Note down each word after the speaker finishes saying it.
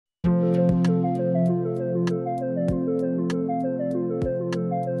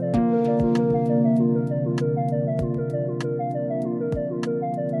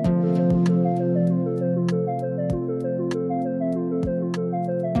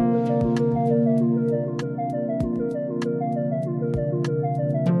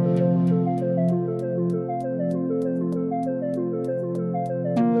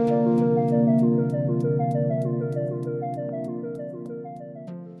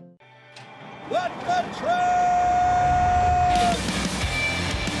Let the train!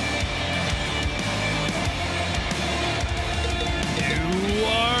 You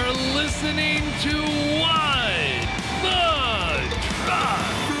are listening to What the Truck.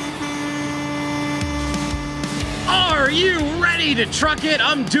 Are you ready to truck it?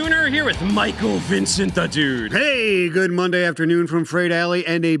 I'm Dooner here with Michael Vincent the Dude. Hey, good Monday afternoon from Freight Alley,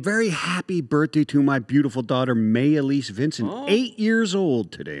 and a very happy birthday to my beautiful daughter, May Elise Vincent, 8 years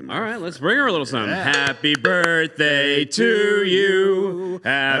old today. All right, let's bring her a little something. Yeah. Happy birthday to you.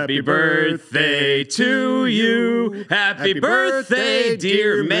 Happy birthday to you. Happy birthday,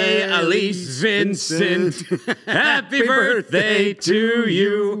 dear May Elise Vincent. Happy birthday to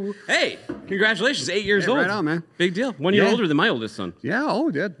you. Hey, congratulations, 8 years old. Right on, man. Big deal. 1 year older than my oldest son. Yeah,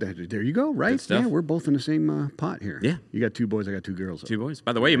 there you go, right? Yeah, we're both in the same pot here. Yeah. You got two boys, I got two girls. Two boys.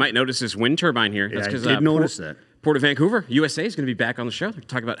 By the way, you might notice this wind turbine here. That's I did notice that. Port of Vancouver USA is going to be back on the show. They're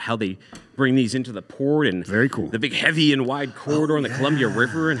talking about how they bring these into the port and very cool. The big heavy and wide corridor in the Columbia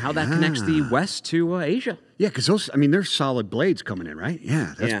River and how that connects the West to Asia. Yeah, because those, I mean, there's solid blades coming in, right?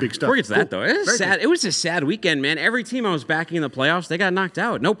 Yeah, that's big stuff. Before we get to that, though, it was sad. It was a sad weekend, man. Every team I was backing in the playoffs, they got knocked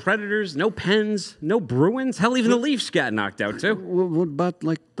out. No Predators, no Pens, no Bruins. Hell, even the Leafs got knocked out, too. What about,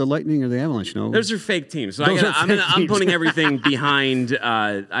 like, the Lightning or the Avalanche? No, those are fake teams. So I'm putting everything behind.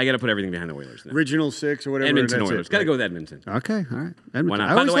 I got to put everything behind the Oilers now. Original six or whatever. Edmonton Oilers. Got to go with Edmonton. Okay, all right. Edmonton. Why not?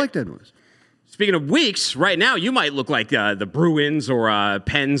 I always liked Edmonton. Speaking of weeks, right now you might look like the Bruins or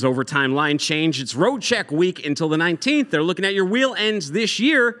Pens overtime line change. It's road check week until the 19th. They're looking at your wheel ends this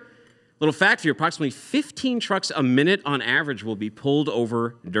year. Little fact for you, approximately 15 trucks a minute on average will be pulled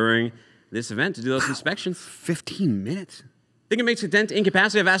over during this event to do those inspections. 15 minutes? Think it makes a dent in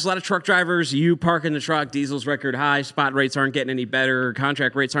capacity? I've asked a lot of truck drivers, you park in the truck, diesel's record high, spot rates aren't getting any better,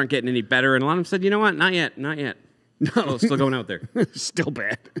 contract rates aren't getting any better, and a lot of them said, you know what, not yet, not yet. No, still going out there. Still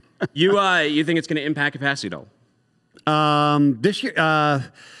bad. You think it's going to impact capacity at all? This year,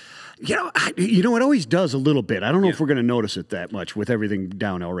 it always does a little bit. I don't know if we're going to notice it that much with everything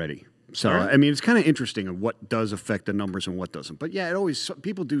down already. So, I mean, it's kind of interesting of what does affect the numbers and what doesn't. But yeah, it always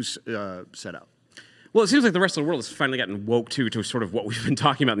people do set out. Well, it seems like the rest of the world has finally gotten woke to sort of what we've been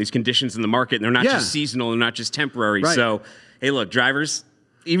talking about, these conditions in the market, and they're not just seasonal, they're not just temporary. Right. So, hey, look, drivers,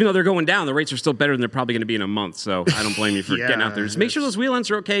 even though they're going down, the rates are still better than they're probably going to be in a month. So I don't blame you for getting out there. Just make sure those wheel ends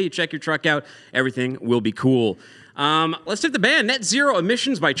are okay. You check your truck out. Everything will be cool. Let's take the band. Net zero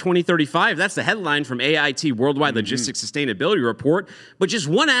emissions by 2035. That's the headline from AIT Worldwide Logistics Sustainability Report. But just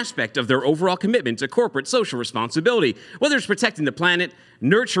one aspect of their overall commitment to corporate social responsibility, whether it's protecting the planet,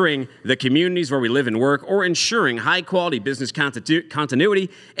 nurturing the communities where we live and work, or ensuring high-quality business continuity,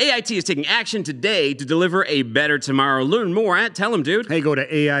 AIT is taking action today to deliver a better tomorrow. Learn more at Tell 'em, Dude. Hey, go to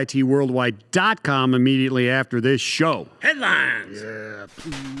AITworldwide.com immediately after this show. Headlines. Yeah.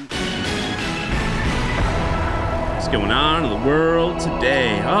 What's going on in the world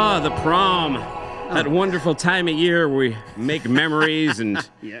today? The prom. That wonderful time of year where we make memories and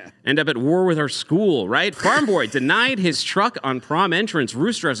end up at war with our school, right? Farm boy denied his truck on prom entrance.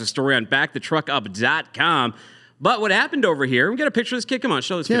 Rooster has a story on backthetruckup.com. But what happened over here, we got a picture of this kid. Come on,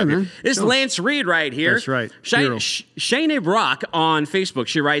 show this kid up here. This is Lance Reed right here. That's right. Shane Brock on Facebook,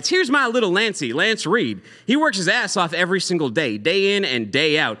 she writes, here's my little Lancey, Lance Reed. He works his ass off every single day in and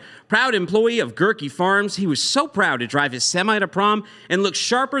day out. Proud employee of Gurkey Farms. He was so proud to drive his semi to prom and look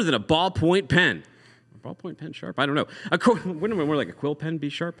sharper than a ballpoint pen. Ballpoint pen sharp? I don't know. Wouldn't it more like a quill pen be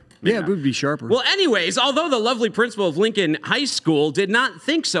sharp? Maybe it would be sharper. Well, anyways, although the lovely principal of Lincoln High School did not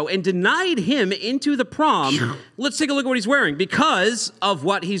think so and denied him into the prom, let's take a look at what he's wearing. Because of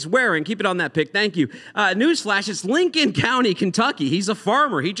what he's wearing, keep it on that pic, thank you. Newsflash, it's Lincoln County, Kentucky. He's a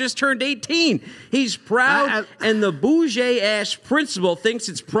farmer. He just turned 18. He's proud, and the bougie-ass principal thinks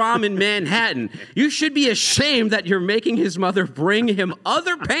it's prom in Manhattan. You should be ashamed that you're making his mother bring him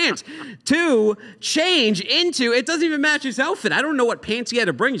other pants to change into. It doesn't even match his outfit. I don't know what pants he had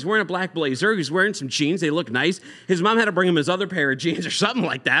to bring. He's wearing a black blazer. He's wearing some jeans. They look nice. His mom had to bring him his other pair of jeans or something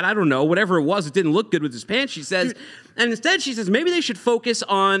like that. I don't know. Whatever it was, it didn't look good with his pants, she says. And instead, she says, maybe they should focus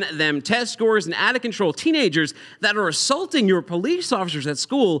on them test scores and out-of-control teenagers that are assaulting your police officers at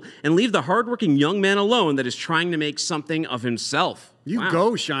school and leave the hardworking young man alone that is trying to make something of himself. You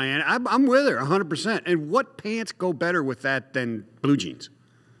go, Cheyenne. I'm with her 100%. And what pants go better with that than blue jeans?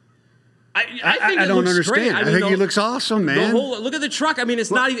 I don't looks understand. great. I think he looks awesome, man. Look at the truck. I mean,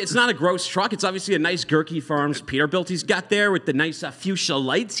 it's not a gross truck. It's obviously a nice Gerke Farms Peterbilt he's got there with the nice fuchsia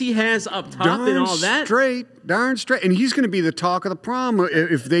lights he has up top and all that. Darn straight. And he's going to be the talk of the prom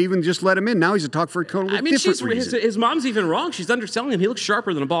if they even just let him in. Now he's a talk for a totally different reason. His mom's even wrong. She's underselling him. He looks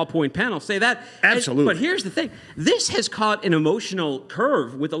sharper than a ballpoint pen. I'll say that. Absolutely. But here's the thing. This has caught an emotional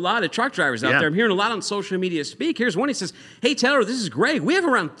curve with a lot of truck drivers out there. I'm hearing a lot on social media speak. Here's one. He says, "Hey, Taylor, this is Greg. We have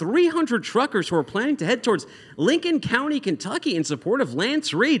around 300 truckers who are planning to head towards Lincoln County, Kentucky in support of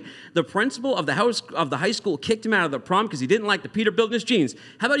Lance Reed. The principal of the high school kicked him out of the prom because he didn't like the Peterbilt in his jeans.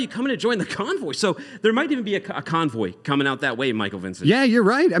 How about you coming to join the convoy?" So there might even be a convoy coming out that way, Michael Vincent. Yeah, you're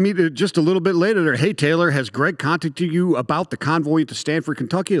right. I mean, just a little bit later there, "Hey, Taylor, has Greg contacted you about the convoy to Stanford,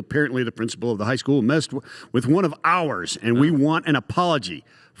 Kentucky? Apparently the principal of the high school messed with one of ours, and we want an apology.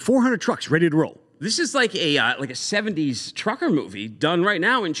 400 trucks ready to roll." This is like a 70s trucker movie done right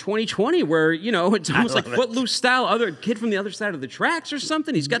now in 2020 where, it's almost like Footloose style, other kid from the other side of the tracks or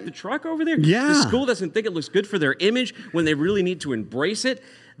something. He's got the truck over there. Yeah. The school doesn't think it looks good for their image when they really need to embrace it.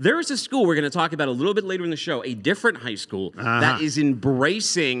 There is a school we're going to talk about a little bit later in the show, a different high school that is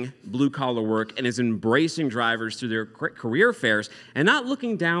embracing blue-collar work and is embracing drivers through their career fairs and not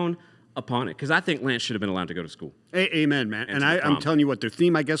looking down upon it, because I think Lance should have been allowed to go to school. Amen, man. And I'm telling you what, their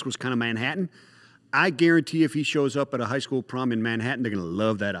theme, I guess, was kind of Manhattan. I guarantee if he shows up at a high school prom in Manhattan, they're going to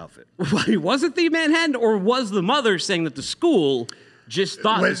love that outfit. Was it the Manhattan, or was the mother saying that the school just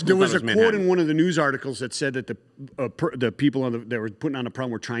thought there was a quote in one of the news articles that said that the people that were putting on the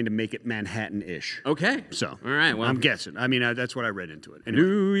prom were trying to make it Manhattan-ish. Okay. So, all right. Well, I'm guessing. I mean, that's what I read into it. Anyway.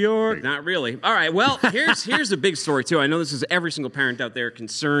 New York. Not really. All right. Well, here's a big story, too. I know this is every single parent out there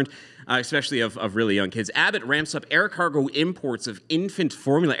concerned, especially of really young kids. Abbott ramps up air cargo imports of infant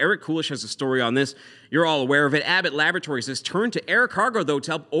formula. Eric Coolish has a story on this. You're all aware of it. Abbott Laboratories has turned to air cargo, though,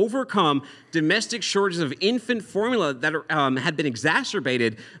 to help overcome domestic shortages of infant formula that had been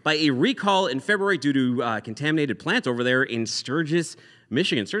exacerbated by a recall in February due to contaminated plant over there in Sturgis,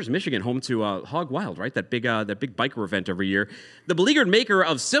 Michigan. Sturgis, Michigan, home to Hog Wild, right? That big biker event every year. The beleaguered maker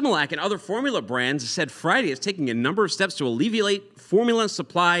of Similac and other formula brands said Friday is taking a number of steps to alleviate formula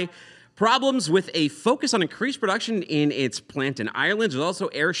supply problems with a focus on increased production in its plant in Ireland. There's also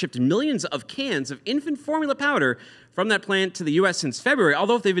airshipped millions of cans of infant formula powder from that plant to the U.S. since February.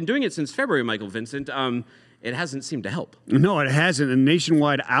 Although if they've been doing it since February, Michael Vincent, it hasn't seemed to help. No, it hasn't. A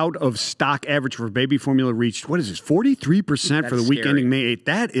nationwide out-of-stock average for baby formula reached, 43% for the week ending May 8th.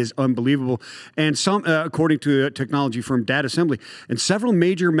 That is unbelievable. And some, according to a technology firm Data Assembly, and several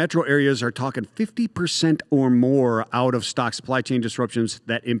major metro areas are talking 50% or more out-of-stock. Supply chain disruptions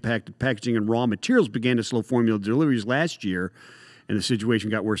that impacted packaging and raw materials began to slow formula deliveries last year. And the situation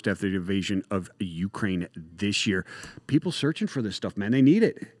got worse after the invasion of Ukraine this year. People searching for this stuff, man. They need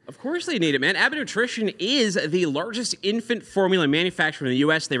it. Of course they need it, man. Abbott Nutrition is the largest infant formula manufacturer in the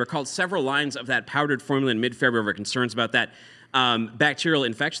U.S. They recalled several lines of that powdered formula in mid-February over concerns about that bacterial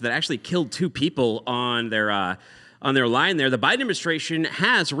infection that actually killed 2 people on their line there. The Biden administration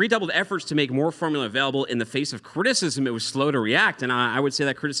has redoubled efforts to make more formula available in the face of criticism. It was slow to react, and I would say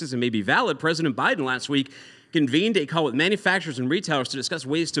that criticism may be valid. President Biden last week convened a call with manufacturers and retailers to discuss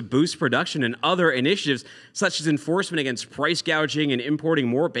ways to boost production and other initiatives, such as enforcement against price gouging and importing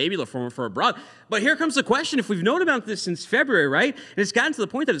more baby formula for abroad. But here comes the question. If we've known about this since February, right, and it's gotten to the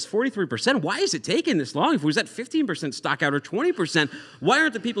point that it's 43%, why is it taking this long? If it was at 15% stock out or 20%, why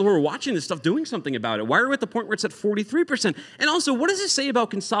aren't the people who are watching this stuff doing something about it? Why are we at the point where it's at 43%? And also, what does this say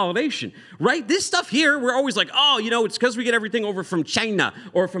about consolidation, right? This stuff here, we're always like, oh, it's because we get everything over from China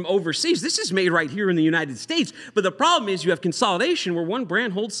or from overseas. This is made right here in the United States. But the problem is you have consolidation where one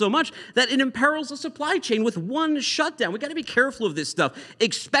brand holds so much that it imperils the supply chain with one shutdown. We got to be careful of this stuff,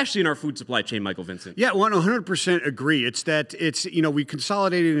 especially in our food supply chain, Michael Vincent. Yeah, 100% agree. We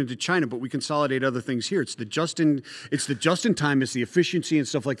consolidated into China, but we consolidate other things here. It's the just in time, it's the efficiency and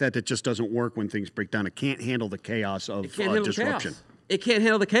stuff like that just doesn't work when things break down. It can't handle the chaos of disruption. It can't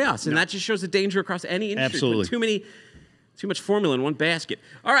handle the chaos, and that just shows the danger across any industry. Absolutely. Too much formula in one basket.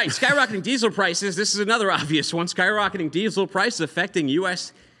 All right, skyrocketing diesel prices. This is another obvious one. Skyrocketing diesel prices affecting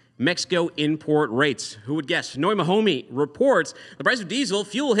U.S.-Mexico import rates. Who would guess? Noy Mahomey reports the price of diesel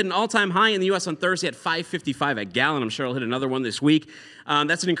fuel hit an all-time high in the U.S. on Thursday at $5.55 a gallon. I'm sure it'll hit another one this week.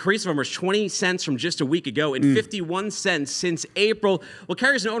 That's an increase of almost 20 cents from just a week ago and 51 cents since April. Well,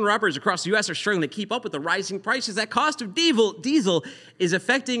 carriers and owner-operators across the U.S. are struggling to keep up with the rising prices. That cost of diesel is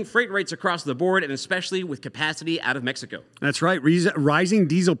affecting freight rates across the board, and especially with capacity out of Mexico. That's right. Rising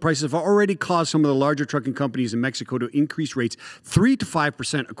diesel prices have already caused some of the larger trucking companies in Mexico to increase rates 3 to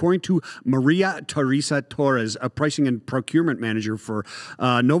 5%, according to Maria Teresa Torres, a pricing and procurement manager for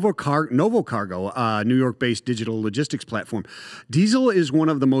Novo Cargo, New York-based digital logistics platform. Diesel is one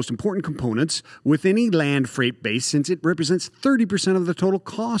of the most important components with any land freight base since it represents 30% of the total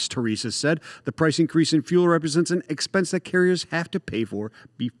cost, Teresa said. The price increase in fuel represents an expense that carriers have to pay for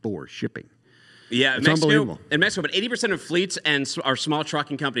before shipping. Yeah, it's unbelievable. In Mexico, but 80% of fleets are small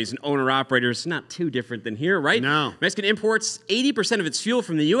trucking companies and owner-operators. Not too different than here, right? No. Mexican imports 80% of its fuel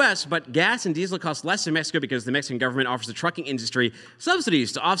from the U.S., but gas and diesel cost less in Mexico because the Mexican government offers the trucking industry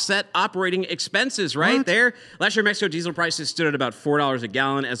subsidies to offset operating expenses, right? What? There. Last year, Mexico diesel prices stood at about $4 a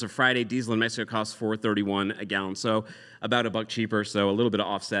gallon. As of Friday, diesel in Mexico costs $4.31 a gallon, so about $1 cheaper, so a little bit of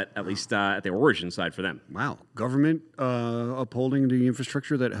offset, at least at the origin side for them. Wow. Government upholding the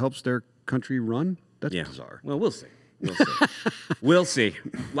infrastructure that helps their country run? That's bizarre. Well, we'll see. We'll see. We'll see.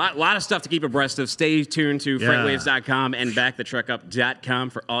 Lot of stuff to keep abreast of. Stay tuned to freightwaves.com and backthetruckup.com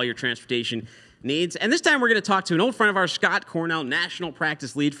for all your transportation needs. And this time we're going to talk to an old friend of ours, Scott Cornell, National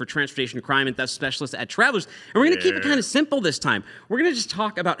Practice Lead for Transportation Crime and Theft Specialist at Travelers. And we're going to keep it kind of simple this time. We're going to just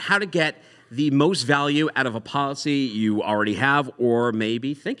talk about how to get the most value out of a policy you already have or may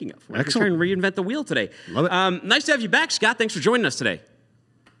be thinking of. We're going to try and reinvent the wheel today. Love it. Nice to have you back, Scott. Thanks for joining us today.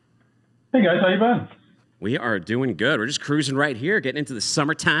 Hey guys, how you been? We are doing good. We're just cruising right here, getting into the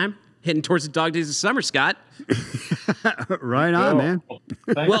summertime, heading towards the dog days of summer, Scott. Right on, man. Well,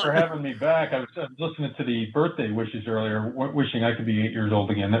 thanks for having me back. I was listening to the birthday wishes earlier, wishing I could be 8 years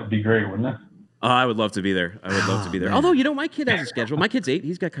old again. That would be great, wouldn't it? Oh, I would love to be there. I would love to be there. Man. Although, you know, my kid has a schedule. My kid's 8.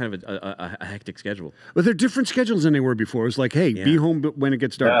 He's got kind of a hectic schedule. But they're different schedules than they were before. It's like, hey, be home when it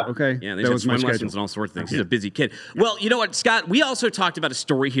gets dark. Yeah. Okay. Yeah, that was my lessons and all sorts of things. He's a busy kid. Well, you know what, Scott? We also talked about a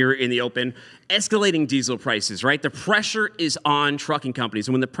story here in the open, escalating diesel prices, right? The pressure is on trucking companies.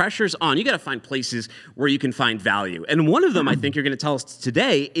 And when the pressure's on, you got to find places where you can find value. And one of them, I think you're going to tell us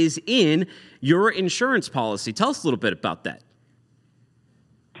today, is in your insurance policy. Tell us a little bit about that.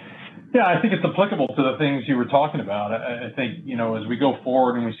 Yeah, I think it's applicable to the things you were talking about. I think, you know, as we go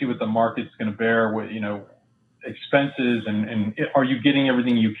forward and we see what the market's going to bear, with, you know, expenses and are you getting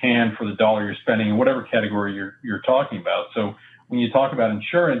everything you can for the dollar you're spending in whatever category you're talking about. So when you talk about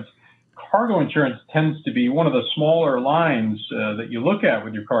insurance, cargo insurance tends to be one of the smaller lines that you look at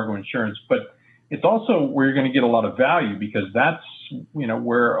with your cargo insurance, but it's also where you're going to get a lot of value because that's, you know,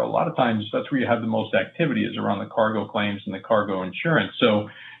 where a lot of times that's where you have the most activity is around the cargo claims and the cargo insurance. So,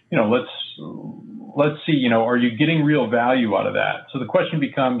 you know, let's see, you know, are you getting real value out of that? So the question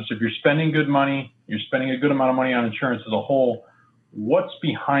becomes, if you're spending good money, you're spending a good amount of money on insurance as a whole, what's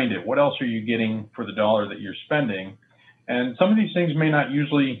behind it? What else are you getting for the dollar that you're spending? And some of these things may not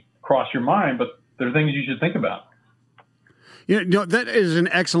usually cross your mind, but they're things you should think about. Yeah, no, that is an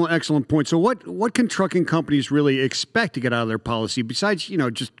excellent point. So what can trucking companies really expect to get out of their policy besides, you know,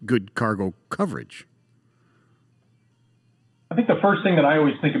 just good cargo coverage? I think the first thing that I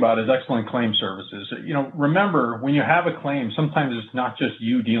always think about is excellent claim services. You know, remember, when you have a claim, sometimes it's not just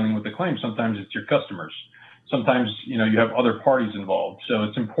you dealing with the claim. Sometimes it's your customers. Sometimes, you know, you have other parties involved. So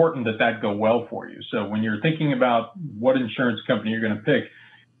it's important that that go well for you. So when you're thinking about what insurance company you're going to pick,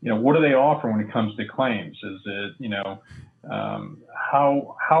 you know, what do they offer when it comes to claims? Is it, you know,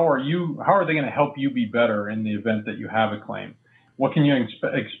 how are they going to help you be better in the event that you have a claim? What can you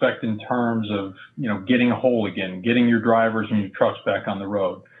expect in terms of, you know, getting whole again, getting your drivers and your trucks back on the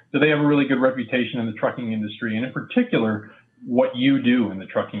road? Do they have a really good reputation in the trucking industry? And in particular, what you do in the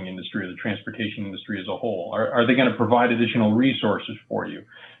trucking industry or the transportation industry as a whole? Are they going to provide additional resources for you?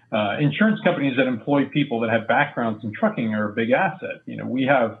 Insurance companies that employ people that have backgrounds in trucking are a big asset. You know, we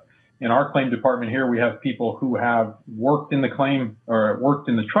have in our claim department here, we have people who have worked in the claim or worked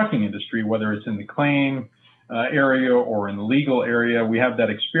in the trucking industry, whether it's in the claim area or in the legal area. We have that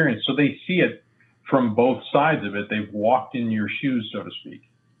experience. So they see it from both sides of it. They've walked in your shoes, so to speak.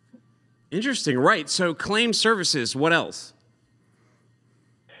 Interesting. Right. So claim services, what else?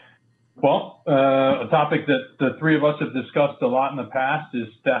 Well, a topic that the three of us have discussed a lot in the past is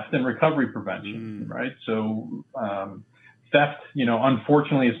theft and recovery prevention, right? So theft, you know,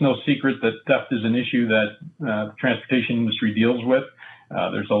 unfortunately, it's no secret that theft is an issue that the transportation industry deals with.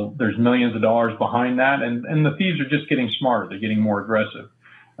 There's millions of dollars behind that, and the thieves are just getting smarter. They're getting more aggressive.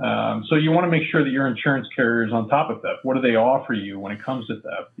 So you want to make sure that your insurance carrier is on top of theft. What do they offer you when it comes to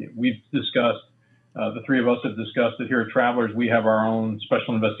theft? We've discussed the three of us have discussed it here at Travelers. We have our own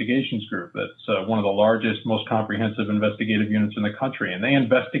special investigations group. That's one of the largest, most comprehensive investigative units in the country. And they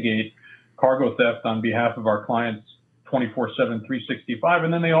investigate cargo theft on behalf of our clients 24/7, 365.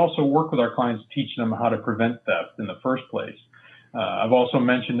 And then they also work with our clients, teaching them how to prevent theft in the first place. I've also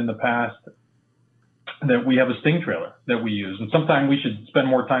mentioned in the past that we have a sting trailer that we use. And sometime we should spend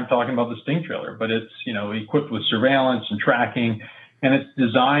more time talking about the sting trailer, but it's, equipped with surveillance and tracking, and it's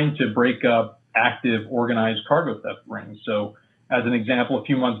designed to break up active organized cargo theft rings. So as an example, a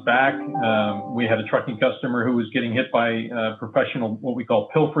few months back, we had a trucking customer who was getting hit by a professional, what we call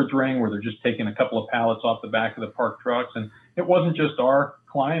pilferage ring, where they're just taking a couple of pallets off the back of the parked trucks. And it wasn't just our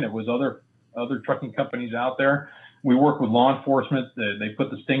client, it was other trucking companies out there. We work with law enforcement. They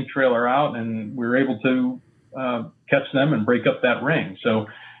put the sting trailer out, and we were able to catch them and break up that ring. So,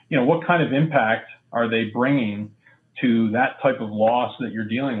 what kind of impact are they bringing to that type of loss that you're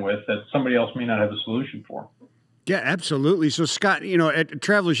dealing with that somebody else may not have a solution for? Yeah, absolutely. So, Scott, at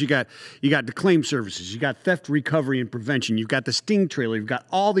Travelers, you got the claim services, you got theft recovery and prevention, you've got the sting trailer, you've got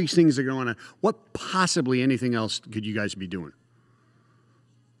all these things that are going on. What possibly anything else could you guys be doing?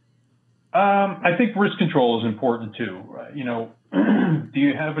 I think risk control is important too. Do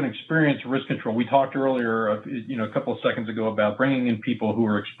you have an experienced risk control? We talked earlier, a couple of seconds ago about bringing in people who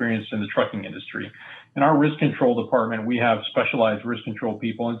are experienced in the trucking industry. In our risk control department, we have specialized risk control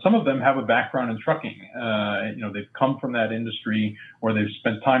people, and some of them have a background in trucking. They've come from that industry, or they've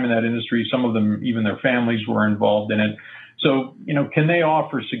spent time in that industry. Some of them, even their families were involved in it. So, can they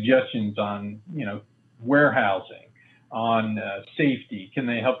offer suggestions on, warehousing, on safety? Can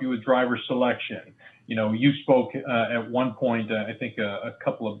they help you with driver selection? You spoke at one point, I think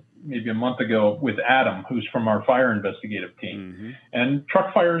maybe a month ago, with Adam, who's from our fire investigative team. Mm-hmm. And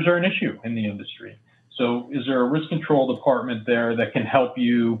truck fires are an issue in the industry. So is there a risk control department there that can help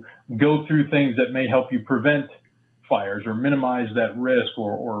you go through things that may help you prevent fires or minimize that risk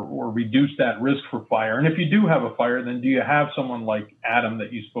or reduce that risk for fire? And if you do have a fire, then do you have someone like Adam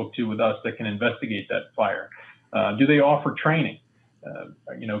that you spoke to with us that can investigate that fire? Do they offer training?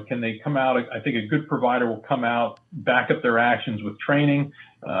 Can they come out? I think a good provider will come out, back up their actions with training,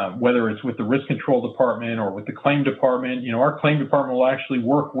 whether it's with the risk control department or with the claim department. Our claim department will actually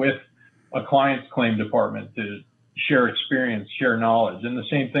work with a client's claim department to share experience, share knowledge. And the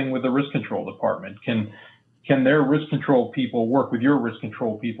same thing with the risk control department. Can their risk control people work with your risk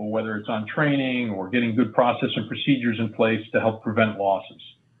control people, whether it's on training or getting good process and procedures in place to help prevent losses?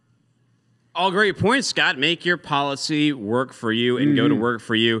 All great points, Scott. Make your policy work for you and go to work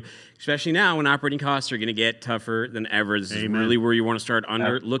for you, especially now when operating costs are going to get tougher than ever. This is really where you want to start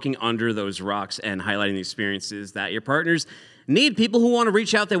looking under those rocks and highlighting the experiences that your partners need. People who want to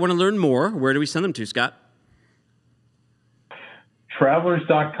reach out, they want to learn more. Where do we send them to, Scott?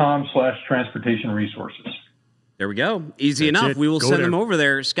 Travelers.com/transportation resources. There we go. Easy enough. We will send them over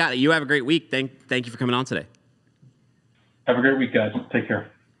there. Scott, you have a great week. Thank you for coming on today. Have a great week, guys. Take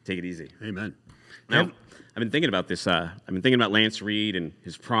care. Take it easy. Amen. Now, I've been thinking about this. I've been thinking about Lance Reed and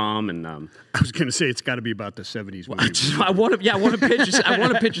his prom, and I was going to say it's got to be about the '70s. I want to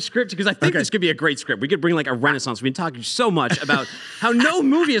pitch a script because I think this could be a great script. We could bring like a renaissance. We've been talking so much about how no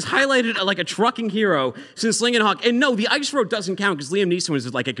movie has highlighted like a trucking hero since Lincoln Hawk. And no, the Ice Road doesn't count because Liam Neeson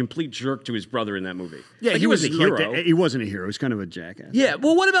was like a complete jerk to his brother in that movie. Yeah, he was a hero. He wasn't a hero. He was kind of a jackass. Yeah.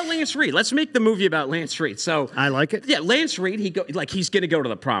 Well, what about Lance Reed? Let's make the movie about Lance Reed. So I like it. Yeah, Lance Reed. He's going to go to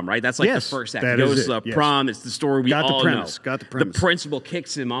the prom, right? That's like the first act. He goes to the prom. It's the story we all know. Got the premise. The principal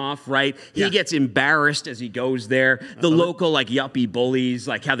kicks him off, right? He gets embarrassed as he goes there. The local, like, yuppie bullies,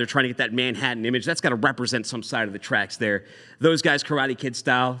 like how they're trying to get that Manhattan image, that's got to represent some side of the tracks there. Those guys, Karate Kid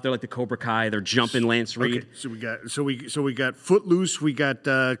style, they're like the Cobra Kai. They're jumping Lance Reed. Okay, so we got Footloose, we got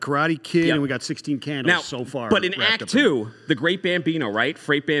Karate Kid, and we got 16 Candles so far. But in Act 2, the great Bambino, right?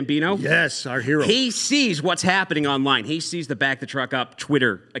 Freight Bambino. Yes, our hero. He sees what's happening online. He sees the Back the Truck Up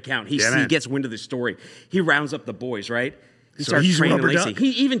Twitter account. He gets wind of the story. He rounds up the boys, right? He starts training Lacey. He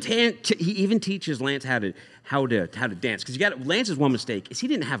even teaches Lance how to dance, because Lance's one mistake is he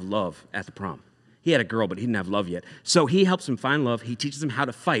didn't have love at the prom. He had a girl, but he didn't have love yet. So he helps him find love. He teaches him how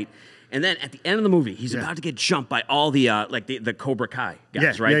to fight. And then at the end of the movie, he's about to get jumped by all the the Cobra Kai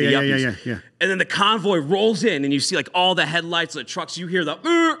guys, right? The yuppies. Yeah. And then the convoy rolls in, and you see like all the headlights of the trucks. You hear the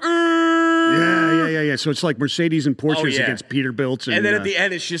Yeah. So it's like Mercedes and Porsches against Peterbilts. And then at the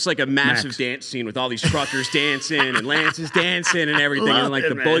end, it's just like a massive dance scene with all these truckers dancing and Lance is dancing and everything. And like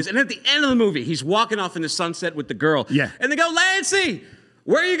the boys. And at the end of the movie, he's walking off in the sunset with the girl. Yeah. And they go, Lancey,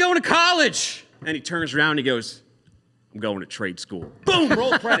 where are you going to college? And he turns around and he goes, I'm going to trade school. Boom,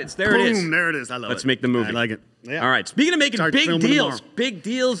 roll credits. There it is. Boom, there it is. I love it. Let's make the movie. I like it. Yeah. All right. Speaking of making big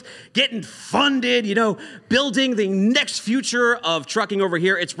deals, getting funded, building the next future of trucking over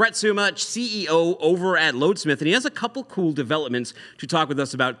here. It's Brett Suma, CEO over at Loadsmith, and he has a couple cool developments to talk with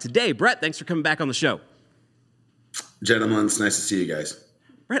us about today. Brett, thanks for coming back on the show. Gentlemen, it's nice to see you guys.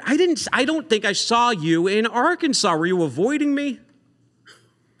 Brett, I don't think I saw you in Arkansas. Were you avoiding me?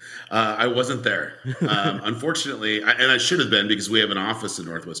 I wasn't there, unfortunately, and I should have been because we have an office in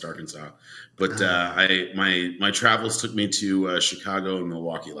Northwest Arkansas. But my travels took me to Chicago and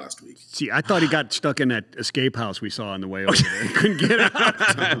Milwaukee last week. See, I thought he got stuck in that escape house we saw on the way over there. He couldn't get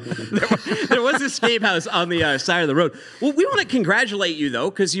out. There was an escape house on the side of the road. Well, we want to congratulate you, though,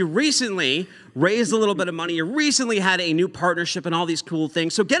 because you recently raised a little bit of money. You recently had a new partnership and all these cool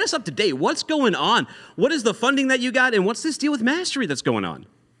things. So get us up to date. What's going on? What is the funding that you got? And what's this deal with Mastery that's going on?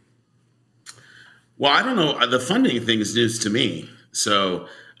 Well, I don't know. The funding thing is news to me. So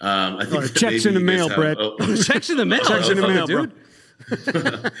I think checks in the mail, Brett. Checks in the mail. Checks in the mail, dude.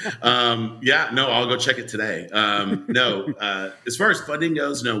 Yeah, no, I'll go check it today. As far as funding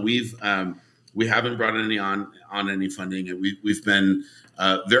goes, no, we haven't brought any on any funding, and we've been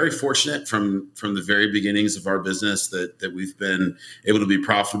very fortunate from the very beginnings of our business that we've been able to be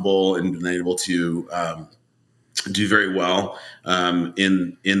profitable and been able to do very well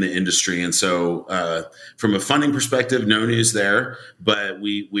in the industry. And so from a funding perspective, no news there, but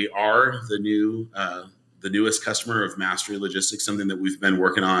we are the newest customer of Mastery Logistics, something that we've been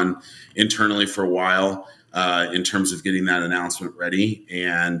working on internally for a while in terms of getting that announcement ready.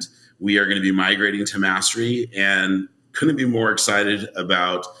 And we are going to be migrating to Mastery, and couldn't be more excited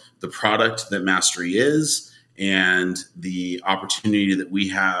about the product that Mastery is and the opportunity that we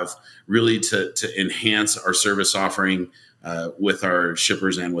have really to enhance our service offering with our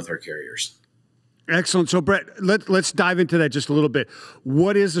shippers and with our carriers. Excellent. So, Brett, let's dive into that just a little bit.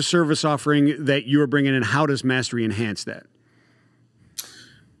 What is the service offering that you're bringing, and how does Mastery enhance that?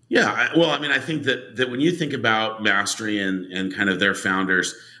 Yeah, well, I mean, I think that when you think about Mastery and kind of their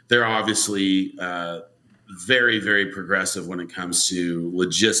founders, they're obviously very, very progressive when it comes to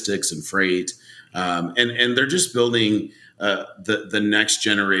logistics and freight. And they're just building the next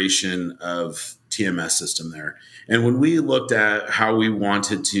generation of TMS system there. And when we looked at how we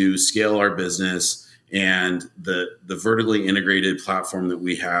wanted to scale our business and the vertically integrated platform that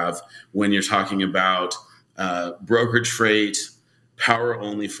we have, when you're talking about brokerage freight, power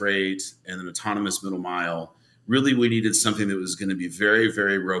only freight, and an autonomous middle mile, really we needed something that was going to be very,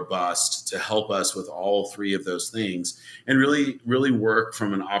 very robust to help us with all three of those things, and really work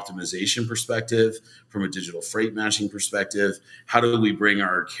from an optimization perspective, from a digital freight matching perspective. How do we bring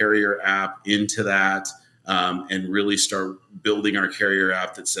our carrier app into that and really start building our carrier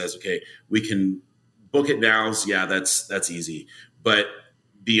app that says, okay, we can book it now. So yeah, that's easy. But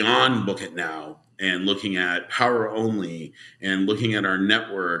beyond book it now, and looking at power only, and looking at our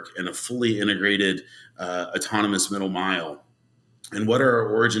network and a fully integrated autonomous middle mile, and what are our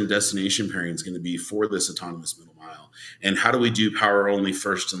origin destination pairings going to be for this autonomous middle mile, and how do we do power only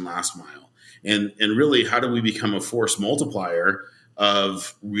first and last mile, and really how do we become a force multiplier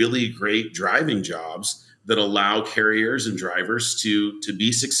of really great driving jobs that allow carriers and drivers to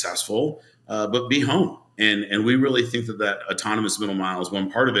be successful but be home. And we really think that autonomous middle mile is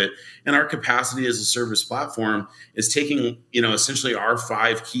one part of it. And our capacity as a service platform is taking, essentially our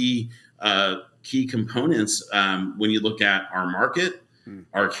 5 key components when you look at our market,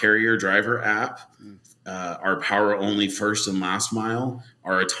 our carrier driver app, our power only first and last mile,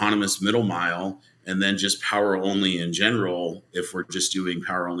 our autonomous middle mile, and then just power only in general if we're just doing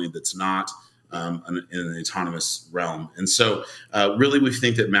power only that's not in an autonomous realm. And so really we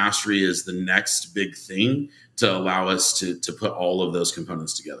think that Mastery is the next big thing to allow us to put all of those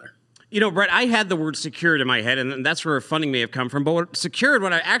components together. Brett, I had the word secured in my head, and that's where funding may have come from. But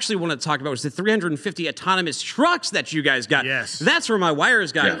what I actually want to talk about was the 350 autonomous trucks that you guys got. Yes. That's where my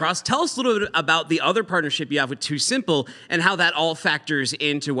wires got crossed. Tell us a little bit about the other partnership you have with Too Simple and how that all factors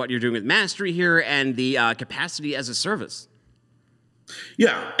into what you're doing with Mastery here and the capacity as a service.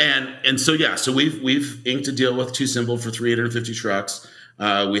 Yeah, so we've inked a deal with Too Simple for 350 trucks.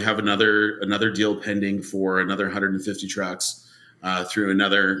 We have another deal pending for another 150 trucks through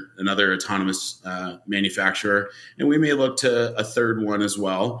another autonomous manufacturer, and we may look to a third one as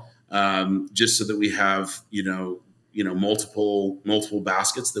well, just so that we have multiple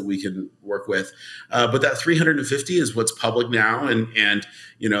baskets that we can work with. But that 350 is what's public now, and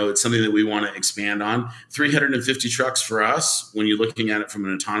it's something that we want to expand on. 350 trucks for us, when you're looking at it from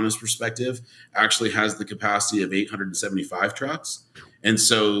an autonomous perspective, actually has the capacity of 875 trucks. And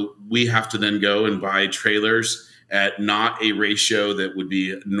so we have to then go and buy trailers at not a ratio that would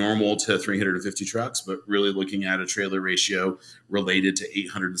be normal to 350 trucks, but really looking at a trailer ratio related to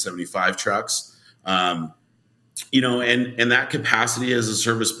 875 trucks. And that capacity as a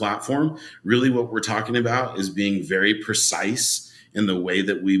service platform, really what we're talking about is being very precise in the way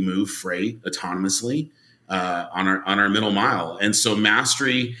that we move freight autonomously on our middle mile. And so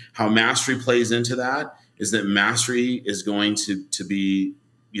how mastery plays into that is that mastery is going to be,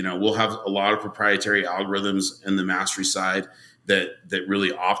 we'll have a lot of proprietary algorithms in the mastery side that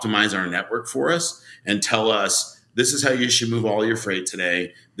really optimize our network for us and tell us, this is how you should move all your freight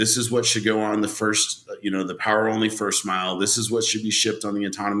today. This is what should go on the first, the power only first mile. This is what should be shipped on the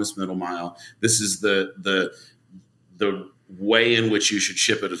autonomous middle mile. This is the way in which you should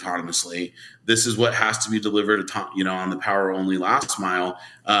ship it autonomously. This is what has to be delivered, on the power only last mile.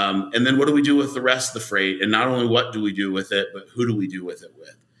 And then what do we do with the rest of the freight? And not only what do we do with it, but who do we do with it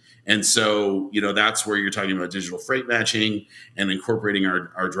with? And so, that's where you're talking about digital freight matching and incorporating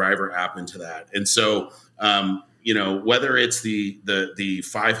our driver app into that. And so, whether it's the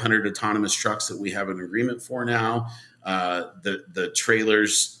 500 autonomous trucks that we have an agreement for now, the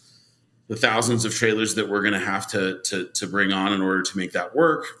trailers, the thousands of trailers that we're going to have to bring on in order to make that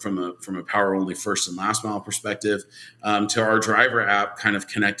work from a power only first and last mile perspective, to our driver app, kind of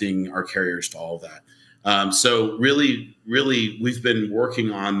connecting our carriers to all of that. So really, we've been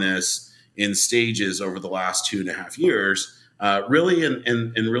working on this in stages over the last 2.5 years.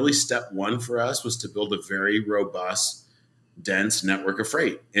 Really step one for us was to build a very robust, dense network of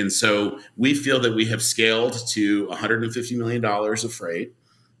freight. And so we feel that we have scaled to $150 million of freight.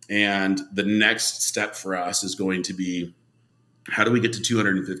 And the next step for us is going to be, how do we get to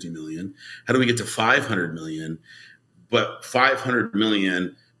 250 million? How do we get to 500 million? But 500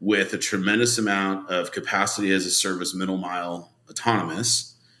 million with a tremendous amount of capacity as a service middle mile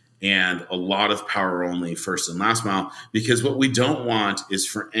autonomous, and a lot of power only first and last mile, because what we don't want is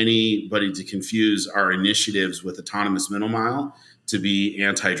for anybody to confuse our initiatives with autonomous middle mile to be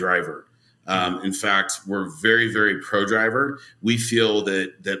anti-driver. In fact, we're very, very pro-driver. We feel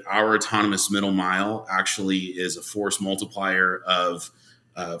that our autonomous middle mile actually is a force multiplier of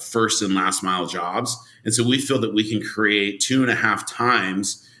first and last mile jobs. And so we feel that we can create 2.5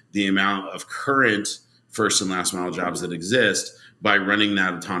 times the amount of current first and last mile jobs that exist by running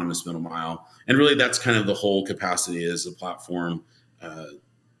that autonomous middle mile. And really that's kind of the whole capacity as a platform,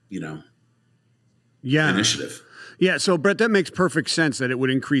 initiative. Yeah, so Brett, that makes perfect sense that it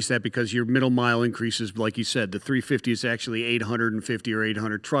would increase that, because your middle mile increases, like you said, the 350 is actually 850 or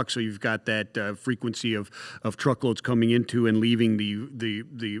 800 trucks, so you've got that frequency of truckloads coming into and leaving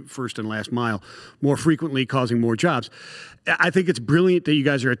the first and last mile more frequently, causing more jobs. I think it's brilliant that you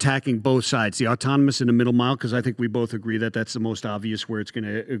guys are attacking both sides, the autonomous and the middle mile, because I think we both agree that that's the most obvious where it's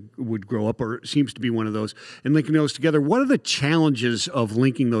would grow up, or seems to be one of those, and linking those together. What are the challenges of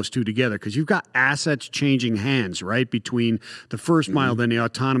linking those two together? Because you've got assets changing hands, right, between the first mile, then the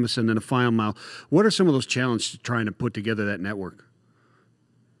autonomous, and then the final mile. What are some of those challenges trying to put together that network?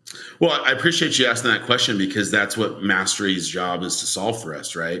 Well, I appreciate you asking that question, because that's what Mastery's job is to solve for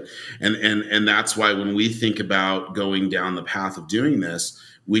us, right? And that's why when we think about going down the path of doing this,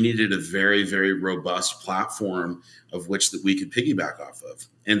 we needed a very, very robust platform of which that we could piggyback off of.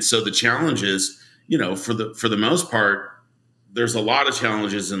 And so the challenge is, for the most part, there's a lot of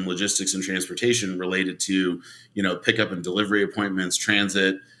challenges in logistics and transportation related to, pickup and delivery appointments,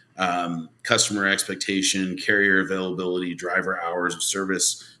 transit, customer expectation, carrier availability, driver hours of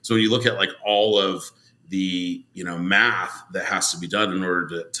service. So when you look at like all of the, math that has to be done in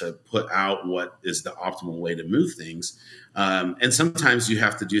order to put out what is the optimal way to move things. And sometimes you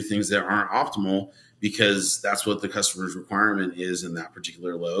have to do things that aren't optimal because that's what the customer's requirement is in that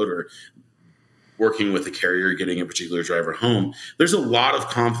particular load, or working with a carrier, getting a particular driver home. There's a lot of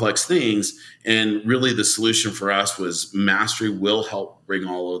complex things. And really the solution for us was Mastery will help bring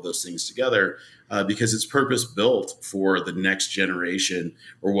all of those things together, because it's purpose built for the next generation,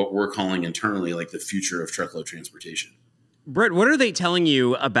 or what we're calling internally like the future of truckload transportation. Brett, what are they telling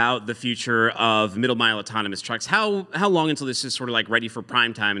you about the future of middle mile autonomous trucks? How long until this is sort of like ready for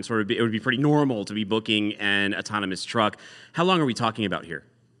prime time and sort of it would be pretty normal to be booking an autonomous truck? How long are we talking about here?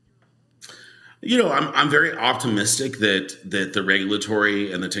 I'm very optimistic that the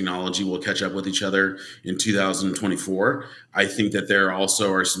regulatory and the technology will catch up with each other in 2024. I think that there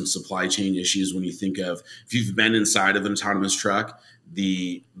also are some supply chain issues when you think of, if you've been inside of an autonomous truck,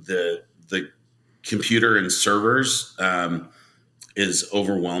 the computer and servers is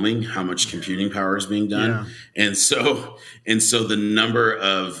overwhelming how much computing power is being done. Yeah. And so the number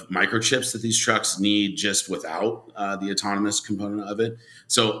of microchips that these trucks need just without the autonomous component of it.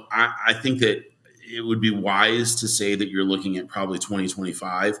 So I think that it would be wise to say that you're looking at probably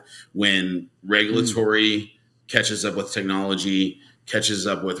 2025 when regulatory catches up with technology, catches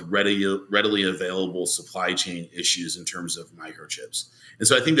up with readily available supply chain issues in terms of microchips. And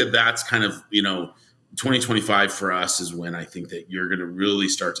so I think that that's kind of, 2025 for us is when I think that you're going to really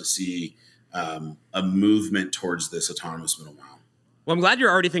start to see a movement towards this autonomous middle mile. Well, I'm glad you're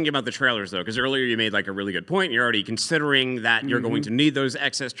already thinking about the trailers, though, because earlier you made like a really good point. You're already considering that you're going to need those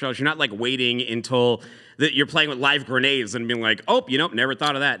excess trailers. You're not like waiting until you're playing with live grenades and being like, oh, never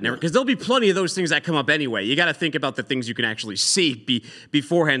thought of that. Never, because there'll be plenty of those things that come up anyway. You got to think about the things you can actually see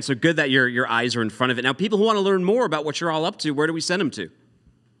beforehand. So good that your eyes are in front of it. Now, people who want to learn more about what you're all up to, where do we send them to?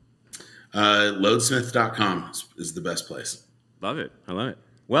 Loadsmith.com is the best place. Love it. I love it.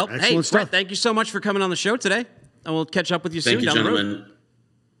 Well, Excellent stuff. Brett, thank you so much for coming on the show today. And we'll catch up with you soon. Thank you, gentlemen.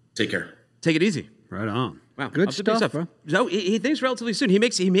 Take care. Take it easy. Right on. Wow, Good stuff, bro. So he thinks relatively soon.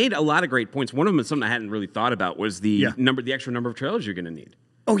 He made a lot of great points. One of them is something I hadn't really thought about was the extra number of trailers you're going to need.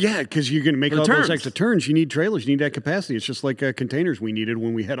 Oh, yeah, because you're going to make all turns. those extra turns. You need trailers. You need that capacity. It's just like containers we needed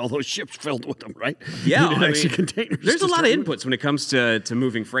when we had all those ships filled with them, right? Yeah. You needed extra containers. There's a lot of inputs when it comes to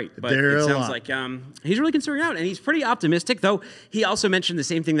moving freight. But it sounds like he's really considering it out, and he's pretty optimistic, though he also mentioned the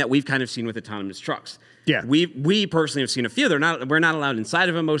same thing that we've kind of seen with autonomous trucks. Yeah. We personally have seen a few. We're not allowed inside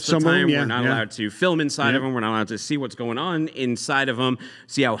of them most of the time. We're not allowed to film inside of them. We're not allowed to see what's going on inside of them,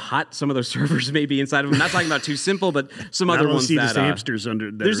 see how hot some of those servers may be inside of them. Not talking about too simple, but some other ones see that... the hamsters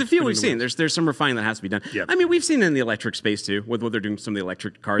under there. There's a few we've seen. There's some refining that has to be done. Yeah. I mean, we've seen it in the electric space, too, with what they're doing with some of the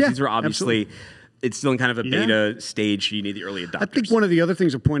electric cars. Yeah, These are obviously... absolutely. It's still in kind of a beta stage. You need the early adopters. I think one of the other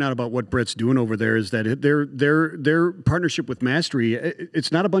things to point out about what Brett's doing over there is that their partnership with Mastery,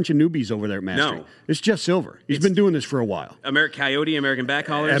 it's not a bunch of newbies over there at Mastery. No. It's Jeff Silver. He's been doing this for a while. American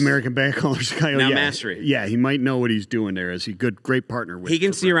Backhaulers. American Backhaulers. Coyote. Now Mastery. Yeah, he might know what he's doing there. Is he great partner with? He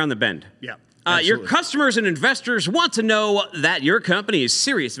can see around the bend. Yeah. Your customers and investors want to know that your company is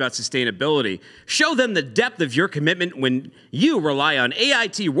serious about sustainability. Show them the depth of your commitment when you rely on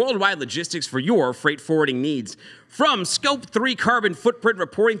AIT Worldwide Logistics for your freight forwarding needs. From Scope 3 carbon footprint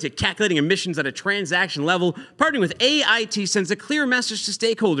reporting to calculating emissions at a transaction level, partnering with AIT sends a clear message to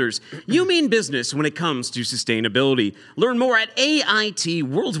stakeholders. You mean business when it comes to sustainability. Learn more at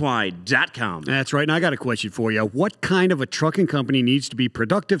AITworldwide.com. That's right. And I got a question for you. What kind of a trucking company needs to be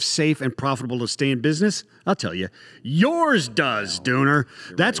productive, safe, and profitable to stay in business? I'll tell you. Yours does, Dooner.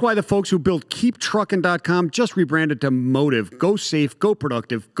 That's why the folks who built KeepTruckin.com just rebranded to Motive. Go safe, go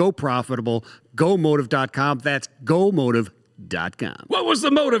productive, go profitable. GoMotive.com. That's GoMotive.com. What was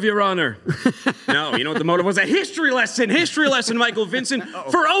the motive, Your Honor? No, you know what the motive was? A history lesson. History lesson, Michael Vincent.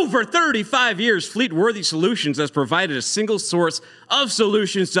 For over 35 years, Fleetworthy Solutions has provided a single source of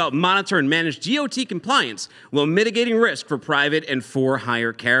solutions to help monitor and manage DOT compliance while mitigating risk for private and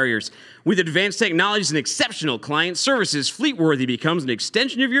for-hire carriers. With advanced technologies and exceptional client services, Fleetworthy becomes an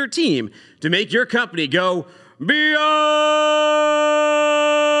extension of your team to make your company go beyond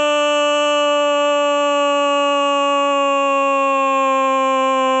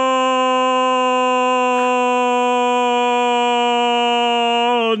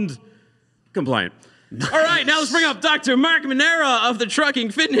compliant. All right, now let's bring up Dr. Mark Manera of the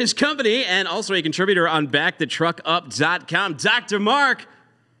Trucking Fitness Company and also a contributor on backthetruckup.com. Dr. Mark,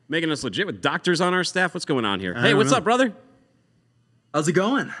 making us legit with doctors on our staff. What's going on here? Hey, what's up, brother? How's it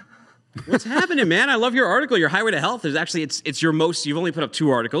going? What's happening, man? I love your article. Your Highway to Health is actually, it's your most, you've only put up 2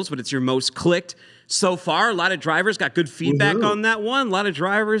 articles, but it's your most clicked so far. A lot of drivers got good feedback on that one. A lot of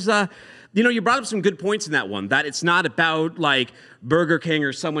drivers, you brought up some good points in that one, that it's not about like Burger King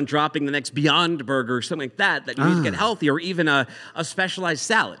or someone dropping the next Beyond Burger or something like that you need to get healthy, or even a specialized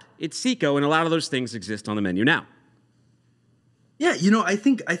salad. It's Seco, and a lot of those things exist on the menu now. Yeah, I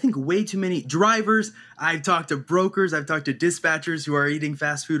think way too many drivers, I've talked to brokers, I've talked to dispatchers who are eating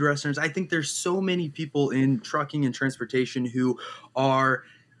fast food restaurants. I think there's so many people in trucking and transportation who are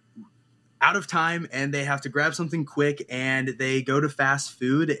out of time and they have to grab something quick and they go to fast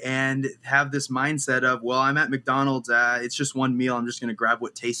food and have this mindset of, well, I'm at McDonald's, it's just one meal, I'm just going to grab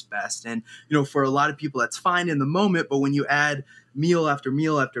what tastes best. And, for a lot of people that's fine in the moment, but when you add meal after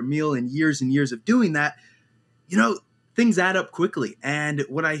meal after meal and years of doing that, things add up quickly. And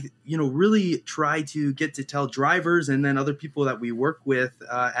what I, really try to get to tell drivers and then other people that we work with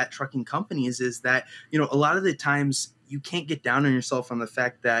at trucking companies is that, a lot of the times you can't get down on yourself on the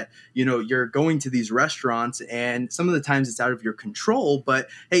fact that, you're going to these restaurants and some of the times it's out of your control, but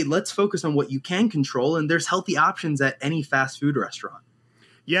hey, let's focus on what you can control. And there's healthy options at any fast food restaurant.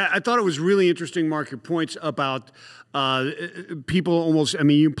 Yeah, I thought it was really interesting, Mark, your points about people almost, I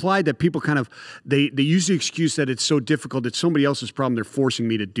mean, you implied that people kind of, they use the excuse that it's so difficult, it's somebody else's problem, they're forcing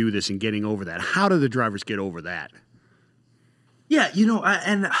me to do this and getting over that. How do the drivers get over that? Yeah, you know,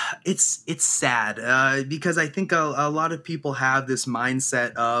 and it's sad because I think a lot of people have this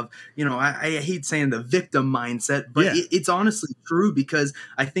mindset of, you know, I hate saying the victim mindset, but it's honestly true, because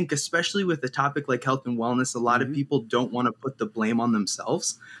I think especially with a topic like health and wellness, a lot of people don't want to put the blame on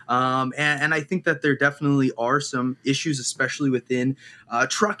themselves. And I think that there definitely are some issues, especially within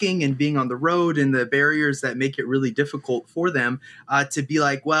trucking and being on the road, and the barriers that make it really difficult for them to be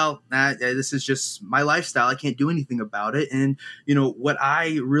like, well, this is just my lifestyle. I can't do anything about it. And you know, what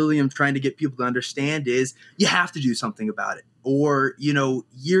I really am trying to get people to understand is you have to do something about it. Or, you know,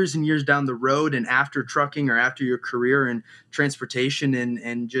 years and years down the road, and after trucking or after your career in transportation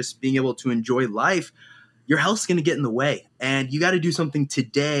and just being able to enjoy life, your health's going to get in the way. And you got to do something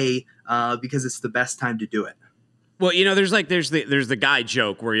today because it's the best time to do it. Well, you know, there's the guy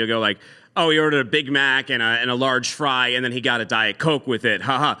joke where you go like, oh, he ordered a Big Mac and a large fry, and then he got a Diet Coke with it.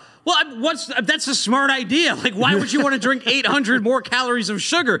 Haha. Well, that's a smart idea. Like, why would you want to drink 800 more calories of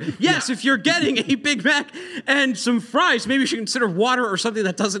sugar? Yes, if you're getting a Big Mac and some fries, maybe you should consider water or something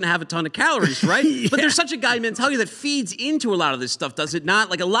that doesn't have a ton of calories, right? But there's such a guy mentality that feeds into a lot of this stuff, does it not?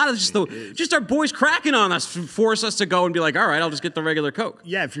 Like, a lot of just our boys cracking on us force us to go and be like, all right, I'll just get the regular Coke.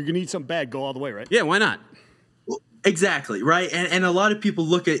 Yeah, if you're going to eat something bad, go all the way, right? Yeah, why not? Exactly, right? And a lot of people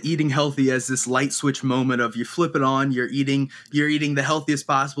look at eating healthy as this light switch moment of you flip it on, you're eating the healthiest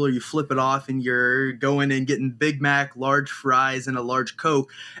possible, or you flip it off and you're going and getting Big Mac, large fries, and a large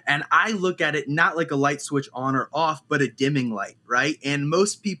Coke. And I look at it not like a light switch on or off, but a dimming light, right? And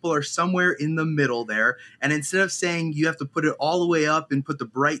most people are somewhere in the middle there. And instead of saying you have to put it all the way up and put the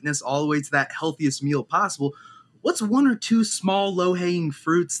brightness all the way to that healthiest meal possible, what's one or two small low-hanging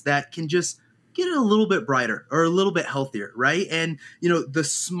fruits that can just get it a little bit brighter or a little bit healthier, right? And, you know, the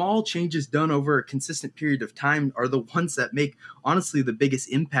small changes done over a consistent period of time are the ones that make, honestly, the biggest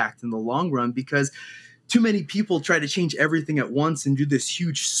impact in the long run, because too many people try to change everything at once and do this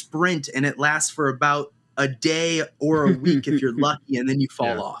huge sprint, and it lasts for about a day or a week if you're lucky, and then you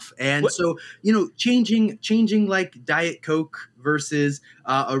fall off. And so, you know, changing like Diet Coke versus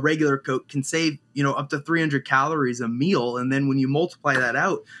a regular Coke can save, you know, up to 300 calories a meal. And then when you multiply that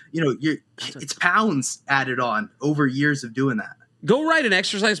out, you know, it's pounds added on over years of doing that. Go ride an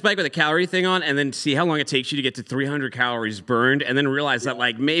exercise bike with a calorie thing on, and then see how long it takes you to get to 300 calories burned, and then realize that,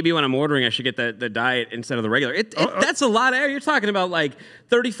 like, maybe when I'm ordering, I should get the diet instead of the regular. That's a lot of air. You're talking about, like,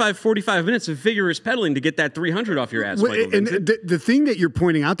 35, 45 minutes of vigorous pedaling to get that 300 off your ass. And the thing that you're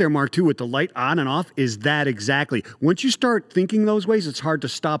pointing out there, Mark, too, with the light on and off is that exactly. Once you start thinking those ways, it's hard to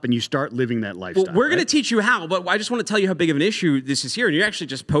stop, and you start living that lifestyle. Well, we're going to teach you how, but I just want to tell you how big of an issue this is here. And you actually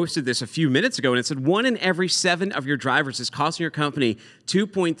just posted this a few minutes ago, and it said 1 in every 7 of your drivers is costing your company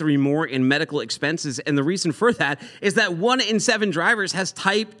 2.3 more in medical expenses. And the reason for that is that 1 in 7 drivers has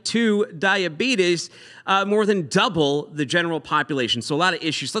type 2 diabetes, more than double the general population. So a lot of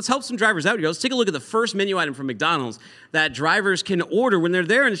issues. Let's help some drivers out here. Let's take a look at the first menu item from McDonald's that drivers can order when they're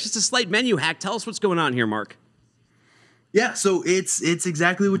there. And it's just a slight menu hack. Tell us what's going on here, Mark. Yeah, so it's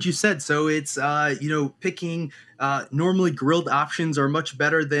exactly what you said. So it's, you know, picking normally grilled options are much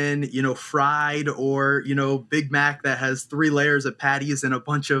better than, you know, fried or, you know, Big Mac that has 3 layers of patties and a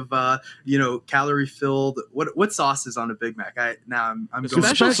bunch of, you know, calorie filled. What sauce is on a Big Mac? I'm going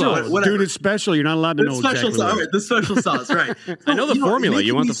special sauce. Dude, it's special. You're not allowed to know special exactly sauce. Right, the special sauce, right? So, I know the formula.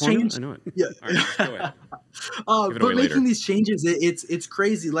 You want the formula? I know it. Yeah. All right, go ahead. But making these changes, it's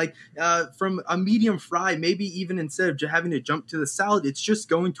crazy. Like from a medium fry, maybe even instead of having to jump to the salad, it's just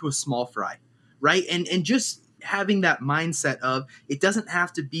going to a small fry, right? And just having that mindset of it doesn't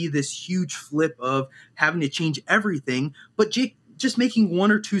have to be this huge flip of having to change everything, but just making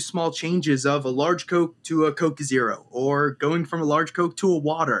 1 or 2 small changes of a large Coke to a Coke Zero, or going from a large Coke to a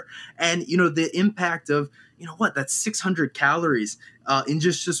water. And, you know, the impact of, you know what, that's 600 calories in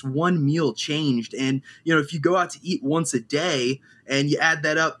just one meal changed. And, you know, if you go out to eat once a day and you add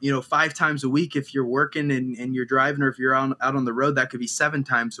that up, you know, 5 times a week, if you're working and you're driving, or if you're out on the road, that could be 7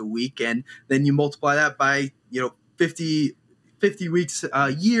 times a week. And then you multiply that by, you know, 50 weeks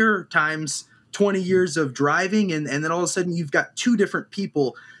a year times 20 years of driving. And then all of a sudden you've got 2 different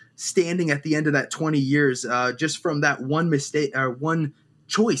people standing at the end of that 20 years just from that one mistake or one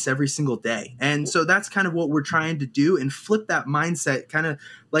choice every single day. And so that's kind of what we're trying to do, and flip that mindset, kind of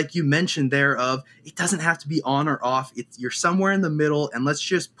like you mentioned there, of it doesn't have to be on or off. You're somewhere in the middle, and let's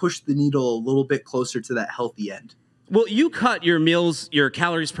just push the needle a little bit closer to that healthy end. Well, you cut your meals, your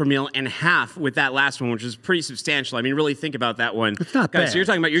calories per meal in half with that last one, which is pretty substantial. I mean, really think about that one. It's not bad. So you're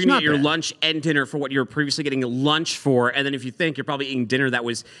talking about you're It's going not to get your bad. lunch and dinner for what you were previously getting lunch for. And then if you think you're probably eating dinner that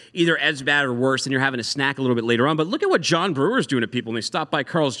was either as bad or worse, and you're having a snack a little bit later on. But look at what John Brewer's doing to people when they stop by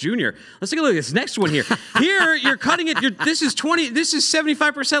Carl's Jr. Let's take a look at this next one here. Here, you're cutting it. This is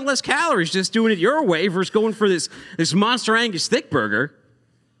 75% less calories just doing it your way versus going for this Monster Angus thick burger.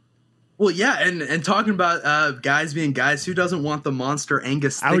 Well, yeah, and talking about guys being guys, who doesn't want the Monster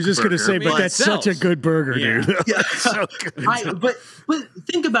Angus thick I was just going to burger? say, but that's sells. such a good burger, Yeah. dude. Yeah. So good. But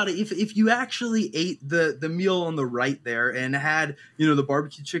think about it. If you actually ate the meal on the right there and had, you know, the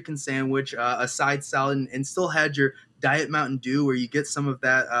barbecue chicken sandwich, a side salad, and still had your Diet Mountain Dew where you get some of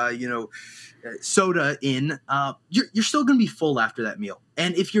that, soda in, you're still going to be full after that meal.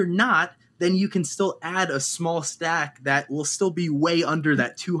 And if you're not, then you can still add a small stack that will still be way under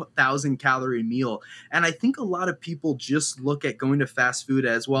that 2,000 calorie meal. And I think a lot of people just look at going to fast food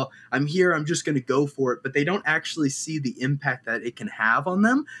as, well, I'm here, I'm just going to go for it. But they don't actually see the impact that it can have on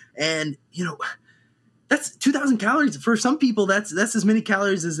them. And, you know, that's 2,000 calories. For some people, that's as many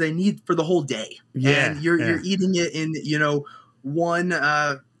calories as they need for the whole day. Yeah, And you're eating it in, one,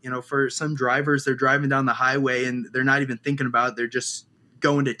 for some drivers, they're driving down the highway and they're not even thinking about it. They're just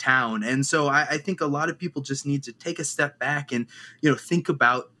going to town. And so I think a lot of people just need to take a step back and, think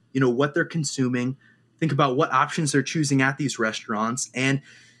about, what they're consuming, think about what options they're choosing at these restaurants, and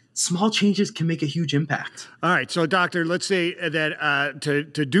small changes can make a huge impact. All right. So, doctor, let's say that to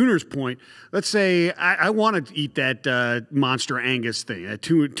Dooner's point, let's say I want to eat that Monster Angus thing,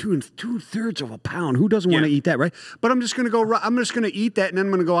 two-thirds of a pound. Who doesn't want to eat that, right? But I'm just going to eat that, and then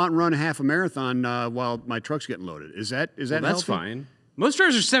I'm going to go out and run a half a marathon while my truck's getting loaded. Is that That's healthy? fine. Most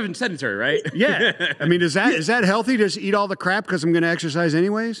drivers are sedentary, right? Yeah. I mean, is that healthy? Just eat all the crap because I'm going to exercise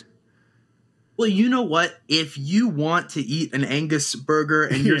anyways? Well, you know what? If you want to eat an Angus burger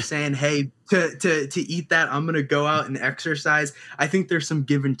and you're saying, hey, to eat that, I'm going to go out and exercise, I think there's some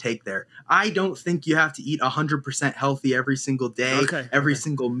give and take there. I don't think you have to eat 100% healthy every single day, every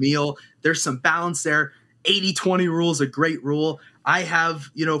single meal. There's some balance there. 80-20 rule is a great rule. I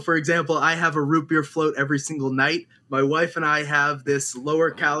have, for example, I have a root beer float every single night. My wife and I have this lower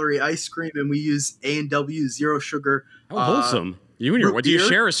calorie ice cream, and we use A&W zero sugar. Oh, wholesome. You and your what? Do you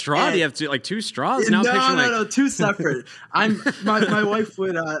share a straw? Do you have two straws? Now No, two separate. My wife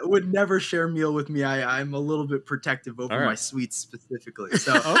would never share a meal with me. I'm a little bit protective over my sweets specifically.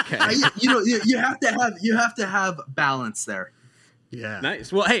 So you have to have balance there. Yeah.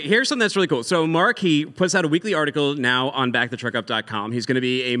 Nice. Well, hey, here's something that's really cool. So Mark, he puts out a weekly article now on backthetruckup.com. He's going to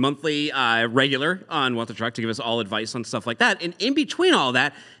be a monthly regular on What the Truck to give us all advice on stuff like that. And in between all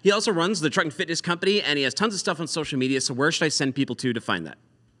that, he also runs the truck and fitness company, and he has tons of stuff on social media. So where should I send people to find that?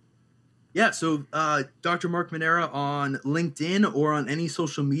 Yeah, so Dr. Mark Manera on LinkedIn or on any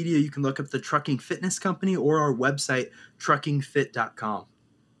social media, you can look up the Trucking Fitness Company or our website, truckingfit.com.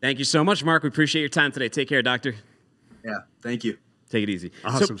 Thank you so much, Mark. We appreciate your time today. Take care, doctor. Yeah, thank you. Take it easy.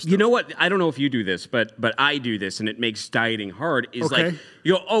 Awesome so, you know what? I don't know if you do this, but I do this, and it makes dieting hard. Is like,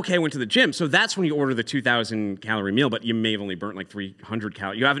 you go, okay, I went to the gym. So that's when you order the 2,000 calorie meal, but you may have only burnt like 300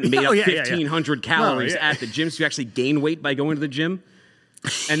 calories. You haven't made up 1,500 calories at the gym, so you actually gain weight by going to the gym.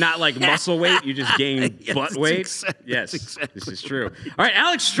 And not like muscle weight, you just gain butt weight. Yes, this is true. All right,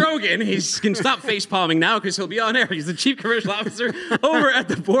 Alex Strogen, he can stop face palming now because he'll be on air. He's the Chief Commercial Officer over at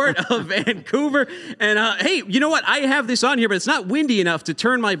the Port of Vancouver. And hey, you know what? I have this on here, but it's not windy enough to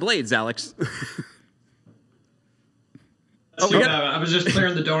turn my blades, Alex. I was just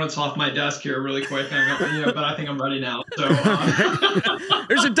clearing the donuts off my desk here really quick, but I think I'm ready now. So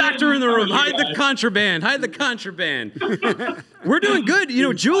there's a doctor in the room. Hide the contraband. Hide the contraband. We're doing good.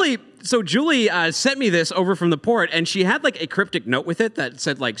 Julie. So Julie sent me this over from the port, and she had like a cryptic note with it that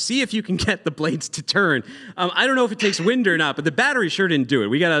said like, "See if you can get the blades to turn." I don't know if it takes wind or not, but the battery sure didn't do it.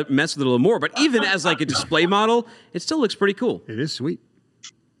 We got to mess with it a little more. But even as like a display model, it still looks pretty cool. It is sweet.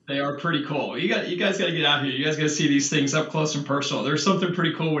 They are pretty cool. You guys got to get out here. You guys got to see these things up close and personal. There's something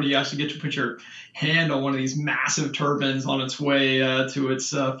pretty cool when you actually get to put your hand on one of these massive turbines on its way to its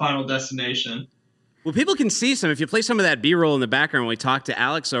final destination. Well, people can see some if you play some of that B-roll in the background when we talk to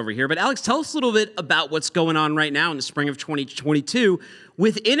Alex over here. But Alex, tell us a little bit about what's going on right now in the spring of 2022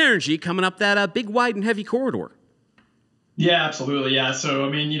 with Energy coming up that big, wide, and heavy corridor. Yeah, absolutely. Yeah. So, I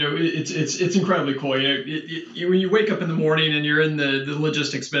mean, it's incredibly cool. When you wake up in the morning and you're in the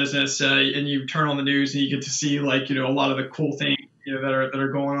logistics business and you turn on the news and you get to see like, a lot of the cool things, that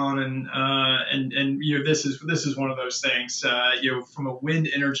are going on, and this is one of those things. From a wind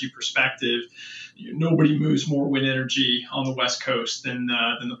energy perspective, nobody moves more wind energy on the West Coast than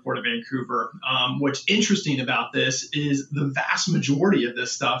the Port of Vancouver. What's interesting about this is the vast majority of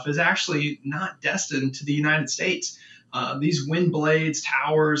this stuff is actually not destined to the United States. These wind blades,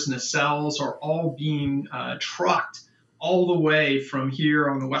 towers, nacelles are all being trucked all the way from here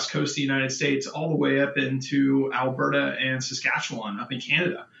on the West Coast of the United States, all the way up into Alberta and Saskatchewan up in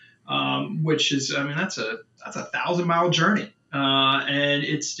Canada, which is, that's a 1,000-mile journey. And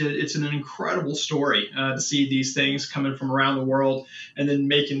it's an incredible story to see these things coming from around the world and then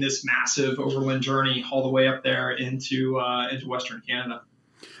making this massive overland journey all the way up there into Western Canada.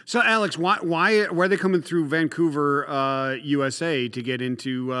 So, Alex, why are they coming through Vancouver, USA, to get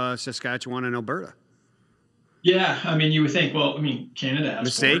into Saskatchewan and Alberta? Yeah, you would think, Canada has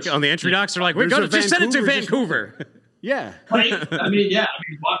mistake ports. On the entry docks. They're like, we're going to just send it to Vancouver. Yeah. Right. Why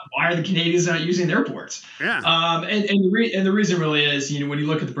are the Canadians not using their ports? Yeah. And the reason really is, when you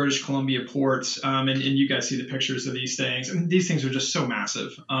look at the British Columbia ports, and you guys see the pictures of these things. these things are just so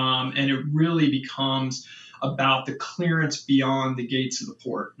massive, and it really becomes about the clearance beyond the gates of the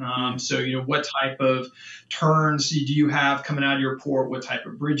port. So, what type of turns do you have coming out of your port? What type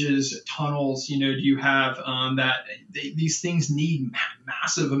of bridges, tunnels, do you have these things need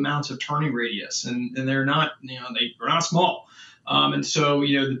massive amounts of turning radius, and they're not, they're not small. And so,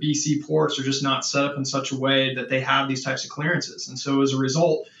 the BC ports are just not set up in such a way that they have these types of clearances. And so as a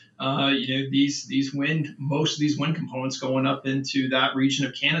result, most of these wind components going up into that region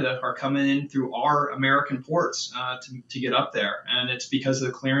of Canada are coming in through our American ports to get up there, and it's because of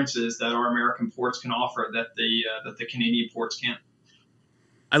the clearances that our American ports can offer that the Canadian ports can't.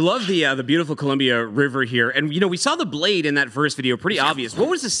 I love the beautiful Columbia River here, and we saw the blade in that first video, pretty obvious. What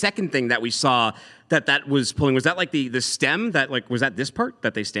was the second thing that we saw that was pulling? Was that like the stem that was that this part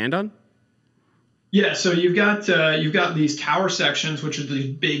that they stand on? Yeah, so you've got these tower sections, which are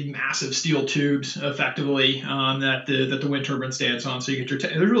these big, massive steel tubes, effectively, that the wind turbine stands on. So you get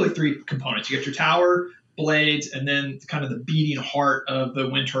there's really three components. You get your tower, blades, and then kind of the beating heart of the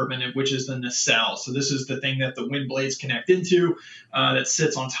wind turbine, which is the nacelle. So this is the thing that the wind blades connect into, that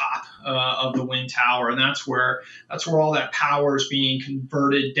sits on top of the wind tower, and that's where all that power is being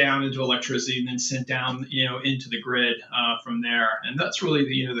converted down into electricity and then sent down, into the grid from there. And that's really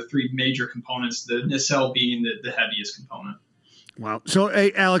the three major components. The nacelle being the heaviest component. Wow. So,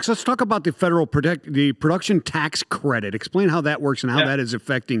 hey, Alex, let's talk about the federal the production tax credit. Explain how that works and how that is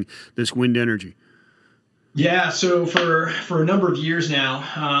affecting this wind energy. Yeah, so for a number of years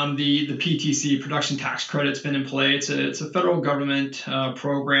now, the PTC, production tax credit's been in play. It's a federal government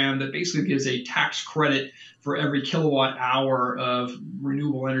program that basically gives a tax credit for every kilowatt hour of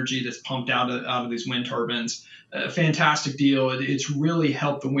renewable energy that's pumped out of these wind turbines. A fantastic deal. It's really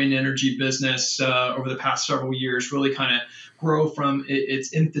helped the wind energy business over the past several years really kind of grow from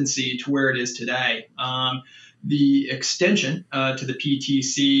its infancy to where it is today. The extension to the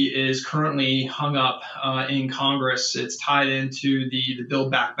PTC is currently hung up in Congress. It's tied into the Build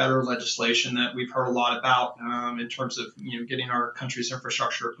Back Better legislation that we've heard a lot about in terms of getting our country's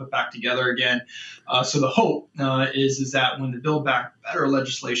infrastructure put back together again. So the hope is that when the Build Back Better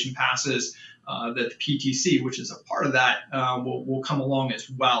legislation passes, that the PTC, which is a part of that, will come along as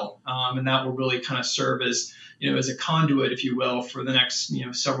well, and that will really kind of serve as as a conduit, if you will, for the next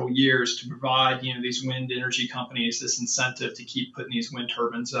several years to provide these wind energy companies this incentive to keep putting these wind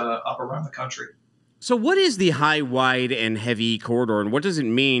turbines up around the country. So what is the high, wide, and heavy corridor, and what does it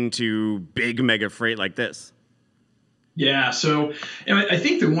mean to big mega freight like this? Yeah, so I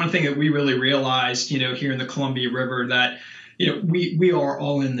think the one thing that we really realized here in the Columbia River that we are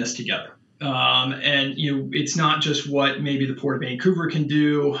all in this together. And it's not just what maybe the Port of Vancouver can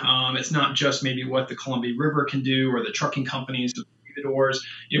do. It's not just maybe what the Columbia River can do or the trucking companies, the stevedores.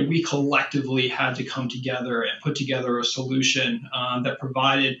 We collectively had to come together and put together a solution that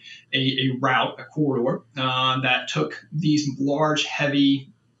provided a route, a corridor that took these large, heavy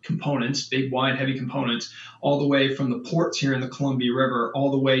components, big, wide, heavy components, all the way from the ports here in the Columbia River,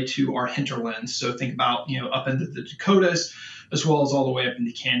 all the way to our hinterlands. So think about up into the Dakotas, as well as all the way up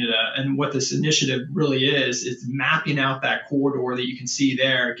into Canada. And what this initiative really is mapping out that corridor that you can see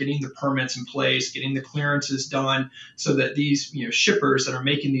there, getting the permits in place, getting the clearances done so that these shippers that are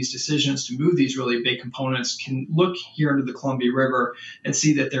making these decisions to move these really big components can look here into the Columbia River and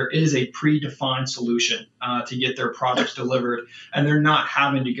see that there is a predefined solution to get their products delivered. And they're not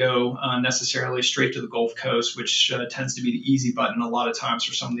having to go necessarily straight to the Gulf Coast, which tends to be the easy button a lot of times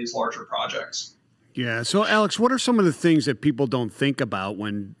for some of these larger projects. Yeah. So, Alex, what are some of the things that people don't think about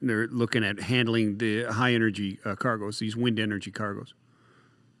when they're looking at handling the high energy cargoes, these wind energy cargoes?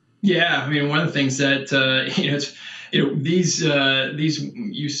 Yeah, I mean, one of the things that these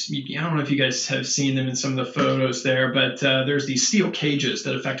I don't know if you guys have seen them in some of the photos there, but there's these steel cages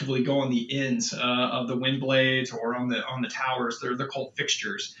that effectively go on the ends of the wind blades or on the towers. They're called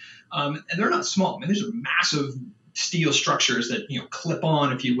fixtures, and they're not small. I mean, these are massive steel structures that clip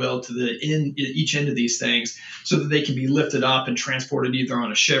on, if you will, to each end of these things, so that they can be lifted up and transported either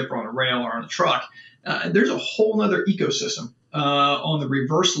on a ship or on a rail or on a truck. There's a whole other ecosystem on the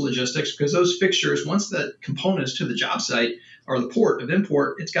reverse logistics, because those fixtures, once that component is to the job site or the port of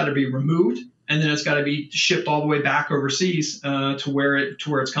import, it's got to be removed, and then it's got to be shipped all the way back overseas to where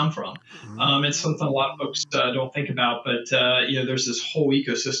it's come from. It's something a lot of folks don't think about, but there's this whole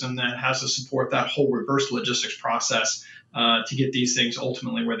ecosystem that has to support that whole reverse logistics process to get these things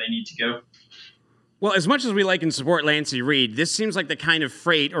ultimately where they need to go. Well, as much as we like and support Lancy Reed, this seems like the kind of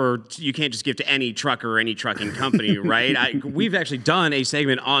freight, or you can't just give to any trucker or any trucking company, right? We've actually done a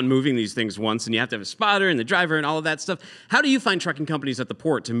segment on moving these things once, and you have to have a spotter and the driver and all of that stuff. How do you find trucking companies at the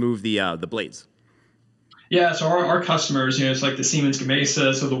port to move the blades? Yeah, so our customers, it's like the Siemens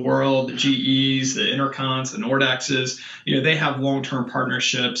Gamesas of the world, the GEs, the Intercons, the Nordexes. They have long-term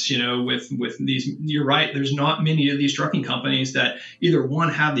partnerships, with these. You're right. There's not many of these trucking companies that either one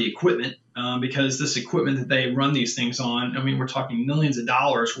have the equipment, because this equipment that they run these things on, I mean, we're talking millions of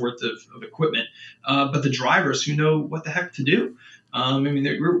dollars worth of equipment, but the drivers who know what the heck to do. I mean,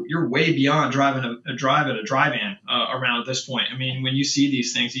 you're way beyond driving a drive-in around at this point. I mean, when you see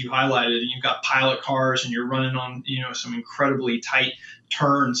these things you highlighted, and you've got pilot cars, and you're running on some incredibly tight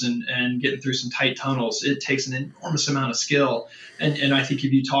turns and getting through some tight tunnels, it takes an enormous amount of skill. And I think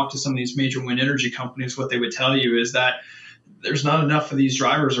if you talk to some of these major wind energy companies, what they would tell you is that there's not enough of these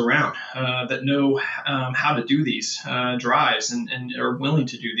drivers around that know how to do these drives and are willing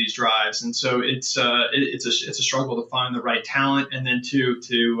to do these drives, and so it's a struggle to find the right talent, and then to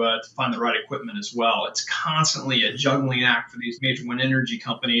find the right equipment as well. It's constantly a juggling act for these major wind energy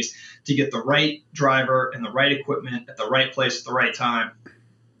companies to get the right driver and the right equipment at the right place at the right time.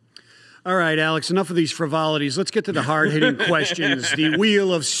 All right, Alex, enough of these frivolities. Let's get to the hard-hitting questions, the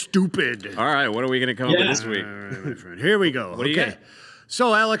wheel of stupid. All right, what are we going to come up with this week? All right, my friend. Here we go. What do you got?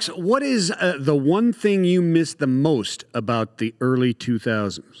 So, Alex, what is the one thing you miss the most about the early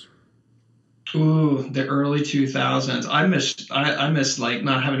 2000s? Ooh, the early 2000s. I miss like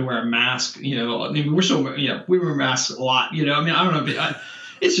not having to wear a mask. I mean, we wear masks a lot. I mean, I don't know.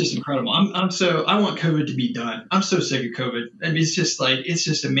 It's just incredible. I want COVID to be done. I'm so sick of COVID. I mean, it's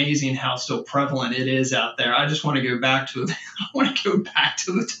just amazing how still prevalent it is out there. I just want to go back to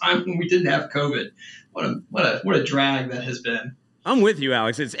the time when we didn't have COVID. What a drag that has been. I'm with you,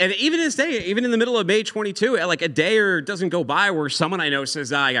 Alex. And even this day, even in the middle of May 22, like a day or doesn't go by where someone I know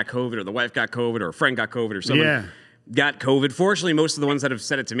says, I got COVID, or the wife got COVID, or a friend got COVID, or someone got COVID. Fortunately, most of the ones that have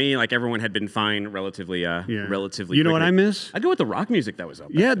said it to me, like everyone had been fine relatively relatively You know quickly. what I miss? I'd go with the rock music that was up.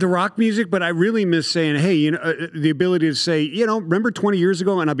 Yeah, the rock music, but I really miss saying, hey, the ability to say, remember 20 years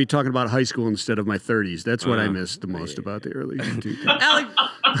ago, and I'll be talking about high school instead of my 30s. That's what I miss the most about the early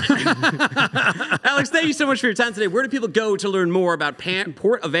 2000s. Alex, thank you so much for your time today. Where do people go to learn more about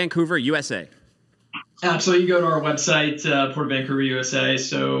Port of Vancouver, USA? So you go to our website, Port of Vancouver USA.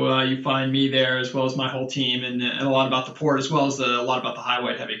 So you find me there, as well as my whole team, and a lot about the port, as well as a lot about the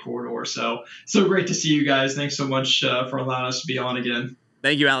highway heavy corridor. So great to see you guys. Thanks so much for allowing us to be on again.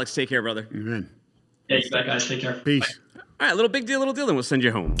 Thank you, Alex. Take care, brother. Amen. Yeah, you bet, guys. Take care. Peace. All right, little big deal, little deal, then we'll send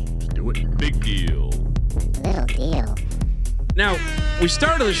you home. Do it. Big deal. Little deal. Now, we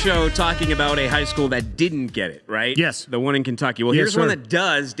started the show talking about a high school that didn't get it, right? Yes. The one in Kentucky. Well, Yes, here's one sir. that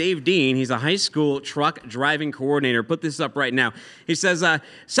does. Dave Dean, he's a high school truck driving coordinator. Put this up right now. He says,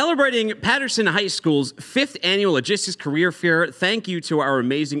 celebrating Patterson High School's 5th annual Logistics Career Fair. Thank you to our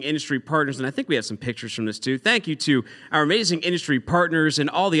amazing industry partners. And I think we have some pictures from this too. Thank you to our amazing industry partners and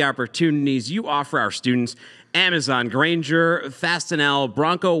all the opportunities you offer our students. Amazon, Granger, Fastenal,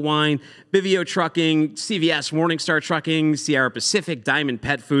 Bronco Wine, Bivio Trucking, CVS, Morningstar Trucking, Sierra Pacific, Diamond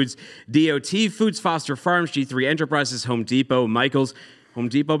Pet Foods, DOT Foods, Foster Farms, G3 Enterprises, Home Depot, Michaels. Home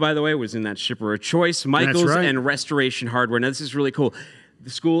Depot, by the way, was in that shipper of choice. Michaels right. and Restoration Hardware. Now, this is really cool. The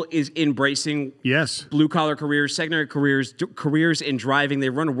school is embracing blue-collar careers, secondary careers, careers in driving.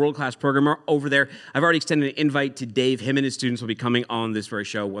 They run a world-class program over there. I've already extended an invite to Dave. Him and his students will be coming on this very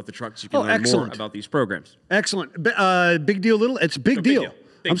show. What the trucks, you can learn more about these programs. Excellent. Big deal, little. It's a big deal.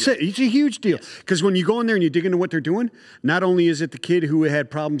 I'm saying it's a huge deal because when you go in there and you dig into what they're doing, not only is it the kid who had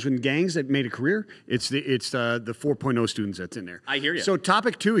problems with gangs that made a career, it's the 4.0 students that's in there. I hear you. So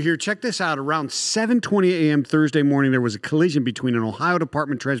topic 2 here, check this out. Around 7:20 a.m. Thursday morning, there was a collision between an Ohio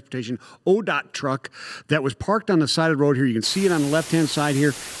Department of Transportation ODOT truck that was parked on the side of the road here. You can see it on the left-hand side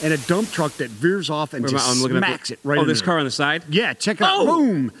here, and a dump truck that veers off and just smacks it right in this there. car on the side? Yeah, check it out.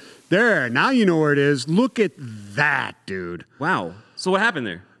 Boom. There. Now you know where it is. Look at that, dude. Wow. So what happened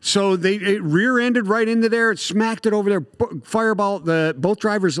there? So it rear-ended right into there. It smacked it over there. Fireball. Both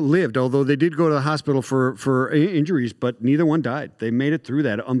drivers lived, although they did go to the hospital for injuries, but neither one died. They made it through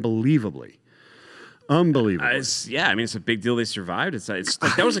that unbelievably. Unbelievable. It's a big deal they survived. It's like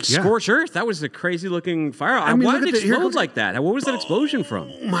that was like scorched earth. That was a crazy looking fire. Why did it explode like that? What was that explosion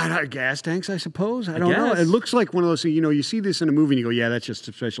from? Gas tanks, I suppose. I don't know. It looks like one of those things, you see this in a movie and you go, yeah, that's just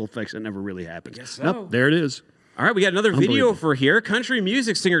special effects. That never really happens. I guess so. Nope, there it is. All right, we got another video for here. Country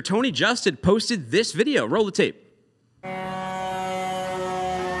music singer Tony Justin posted this video. Roll the tape. Keep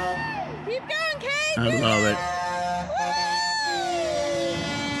going, Kate. I love it.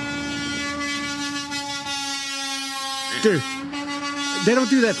 Dude, they don't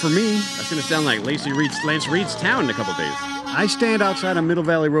do that for me. That's going to sound like Lance Reed's town in a couple days. I stand outside on Middle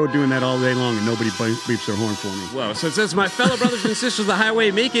Valley Road doing that all day long, and nobody beeps their horn for me. Whoa, so it says, my fellow brothers and sisters of the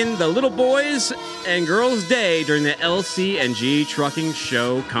highway making the little boys and girls' day during the LC&G trucking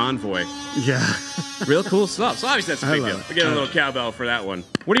show convoy. Yeah. Real cool stuff. So obviously that's a big deal. We get a little cowbell for that one.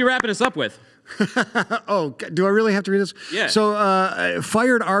 What are you wrapping us up with? Oh, do I really have to read this? Yeah. So,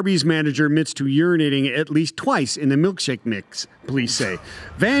 fired Arby's manager admits to urinating at least twice in the milkshake mix, police say.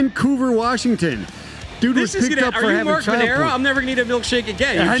 Vancouver, Washington. Dude was picked up for having child Manera? porn. I'm never going to eat a milkshake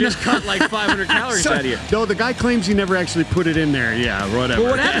again. You just cut like 500 calories out of you. No, the guy claims he never actually put it in there. Yeah, whatever.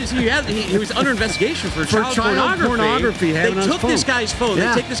 But what happened is he was under investigation for child pornography. They took this guy's phone.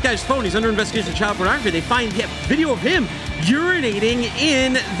 Yeah. They take this guy's phone. He's under investigation for child pornography. They find a video of him urinating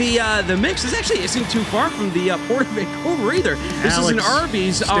in the mix. This isn't too far from the Port of Vancouver either. This is an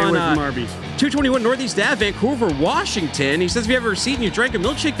Arby's stay on away from Arby's. 221 Northeast Ave, Vancouver, Washington. He says if you ever seen you drank a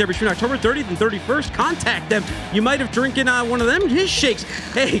milkshake there between October 30th and 31st, contact them. You might have drinking one of them his shakes.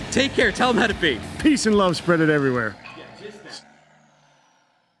 Hey, take care. Tell them how to be. Peace and love. Spread it everywhere.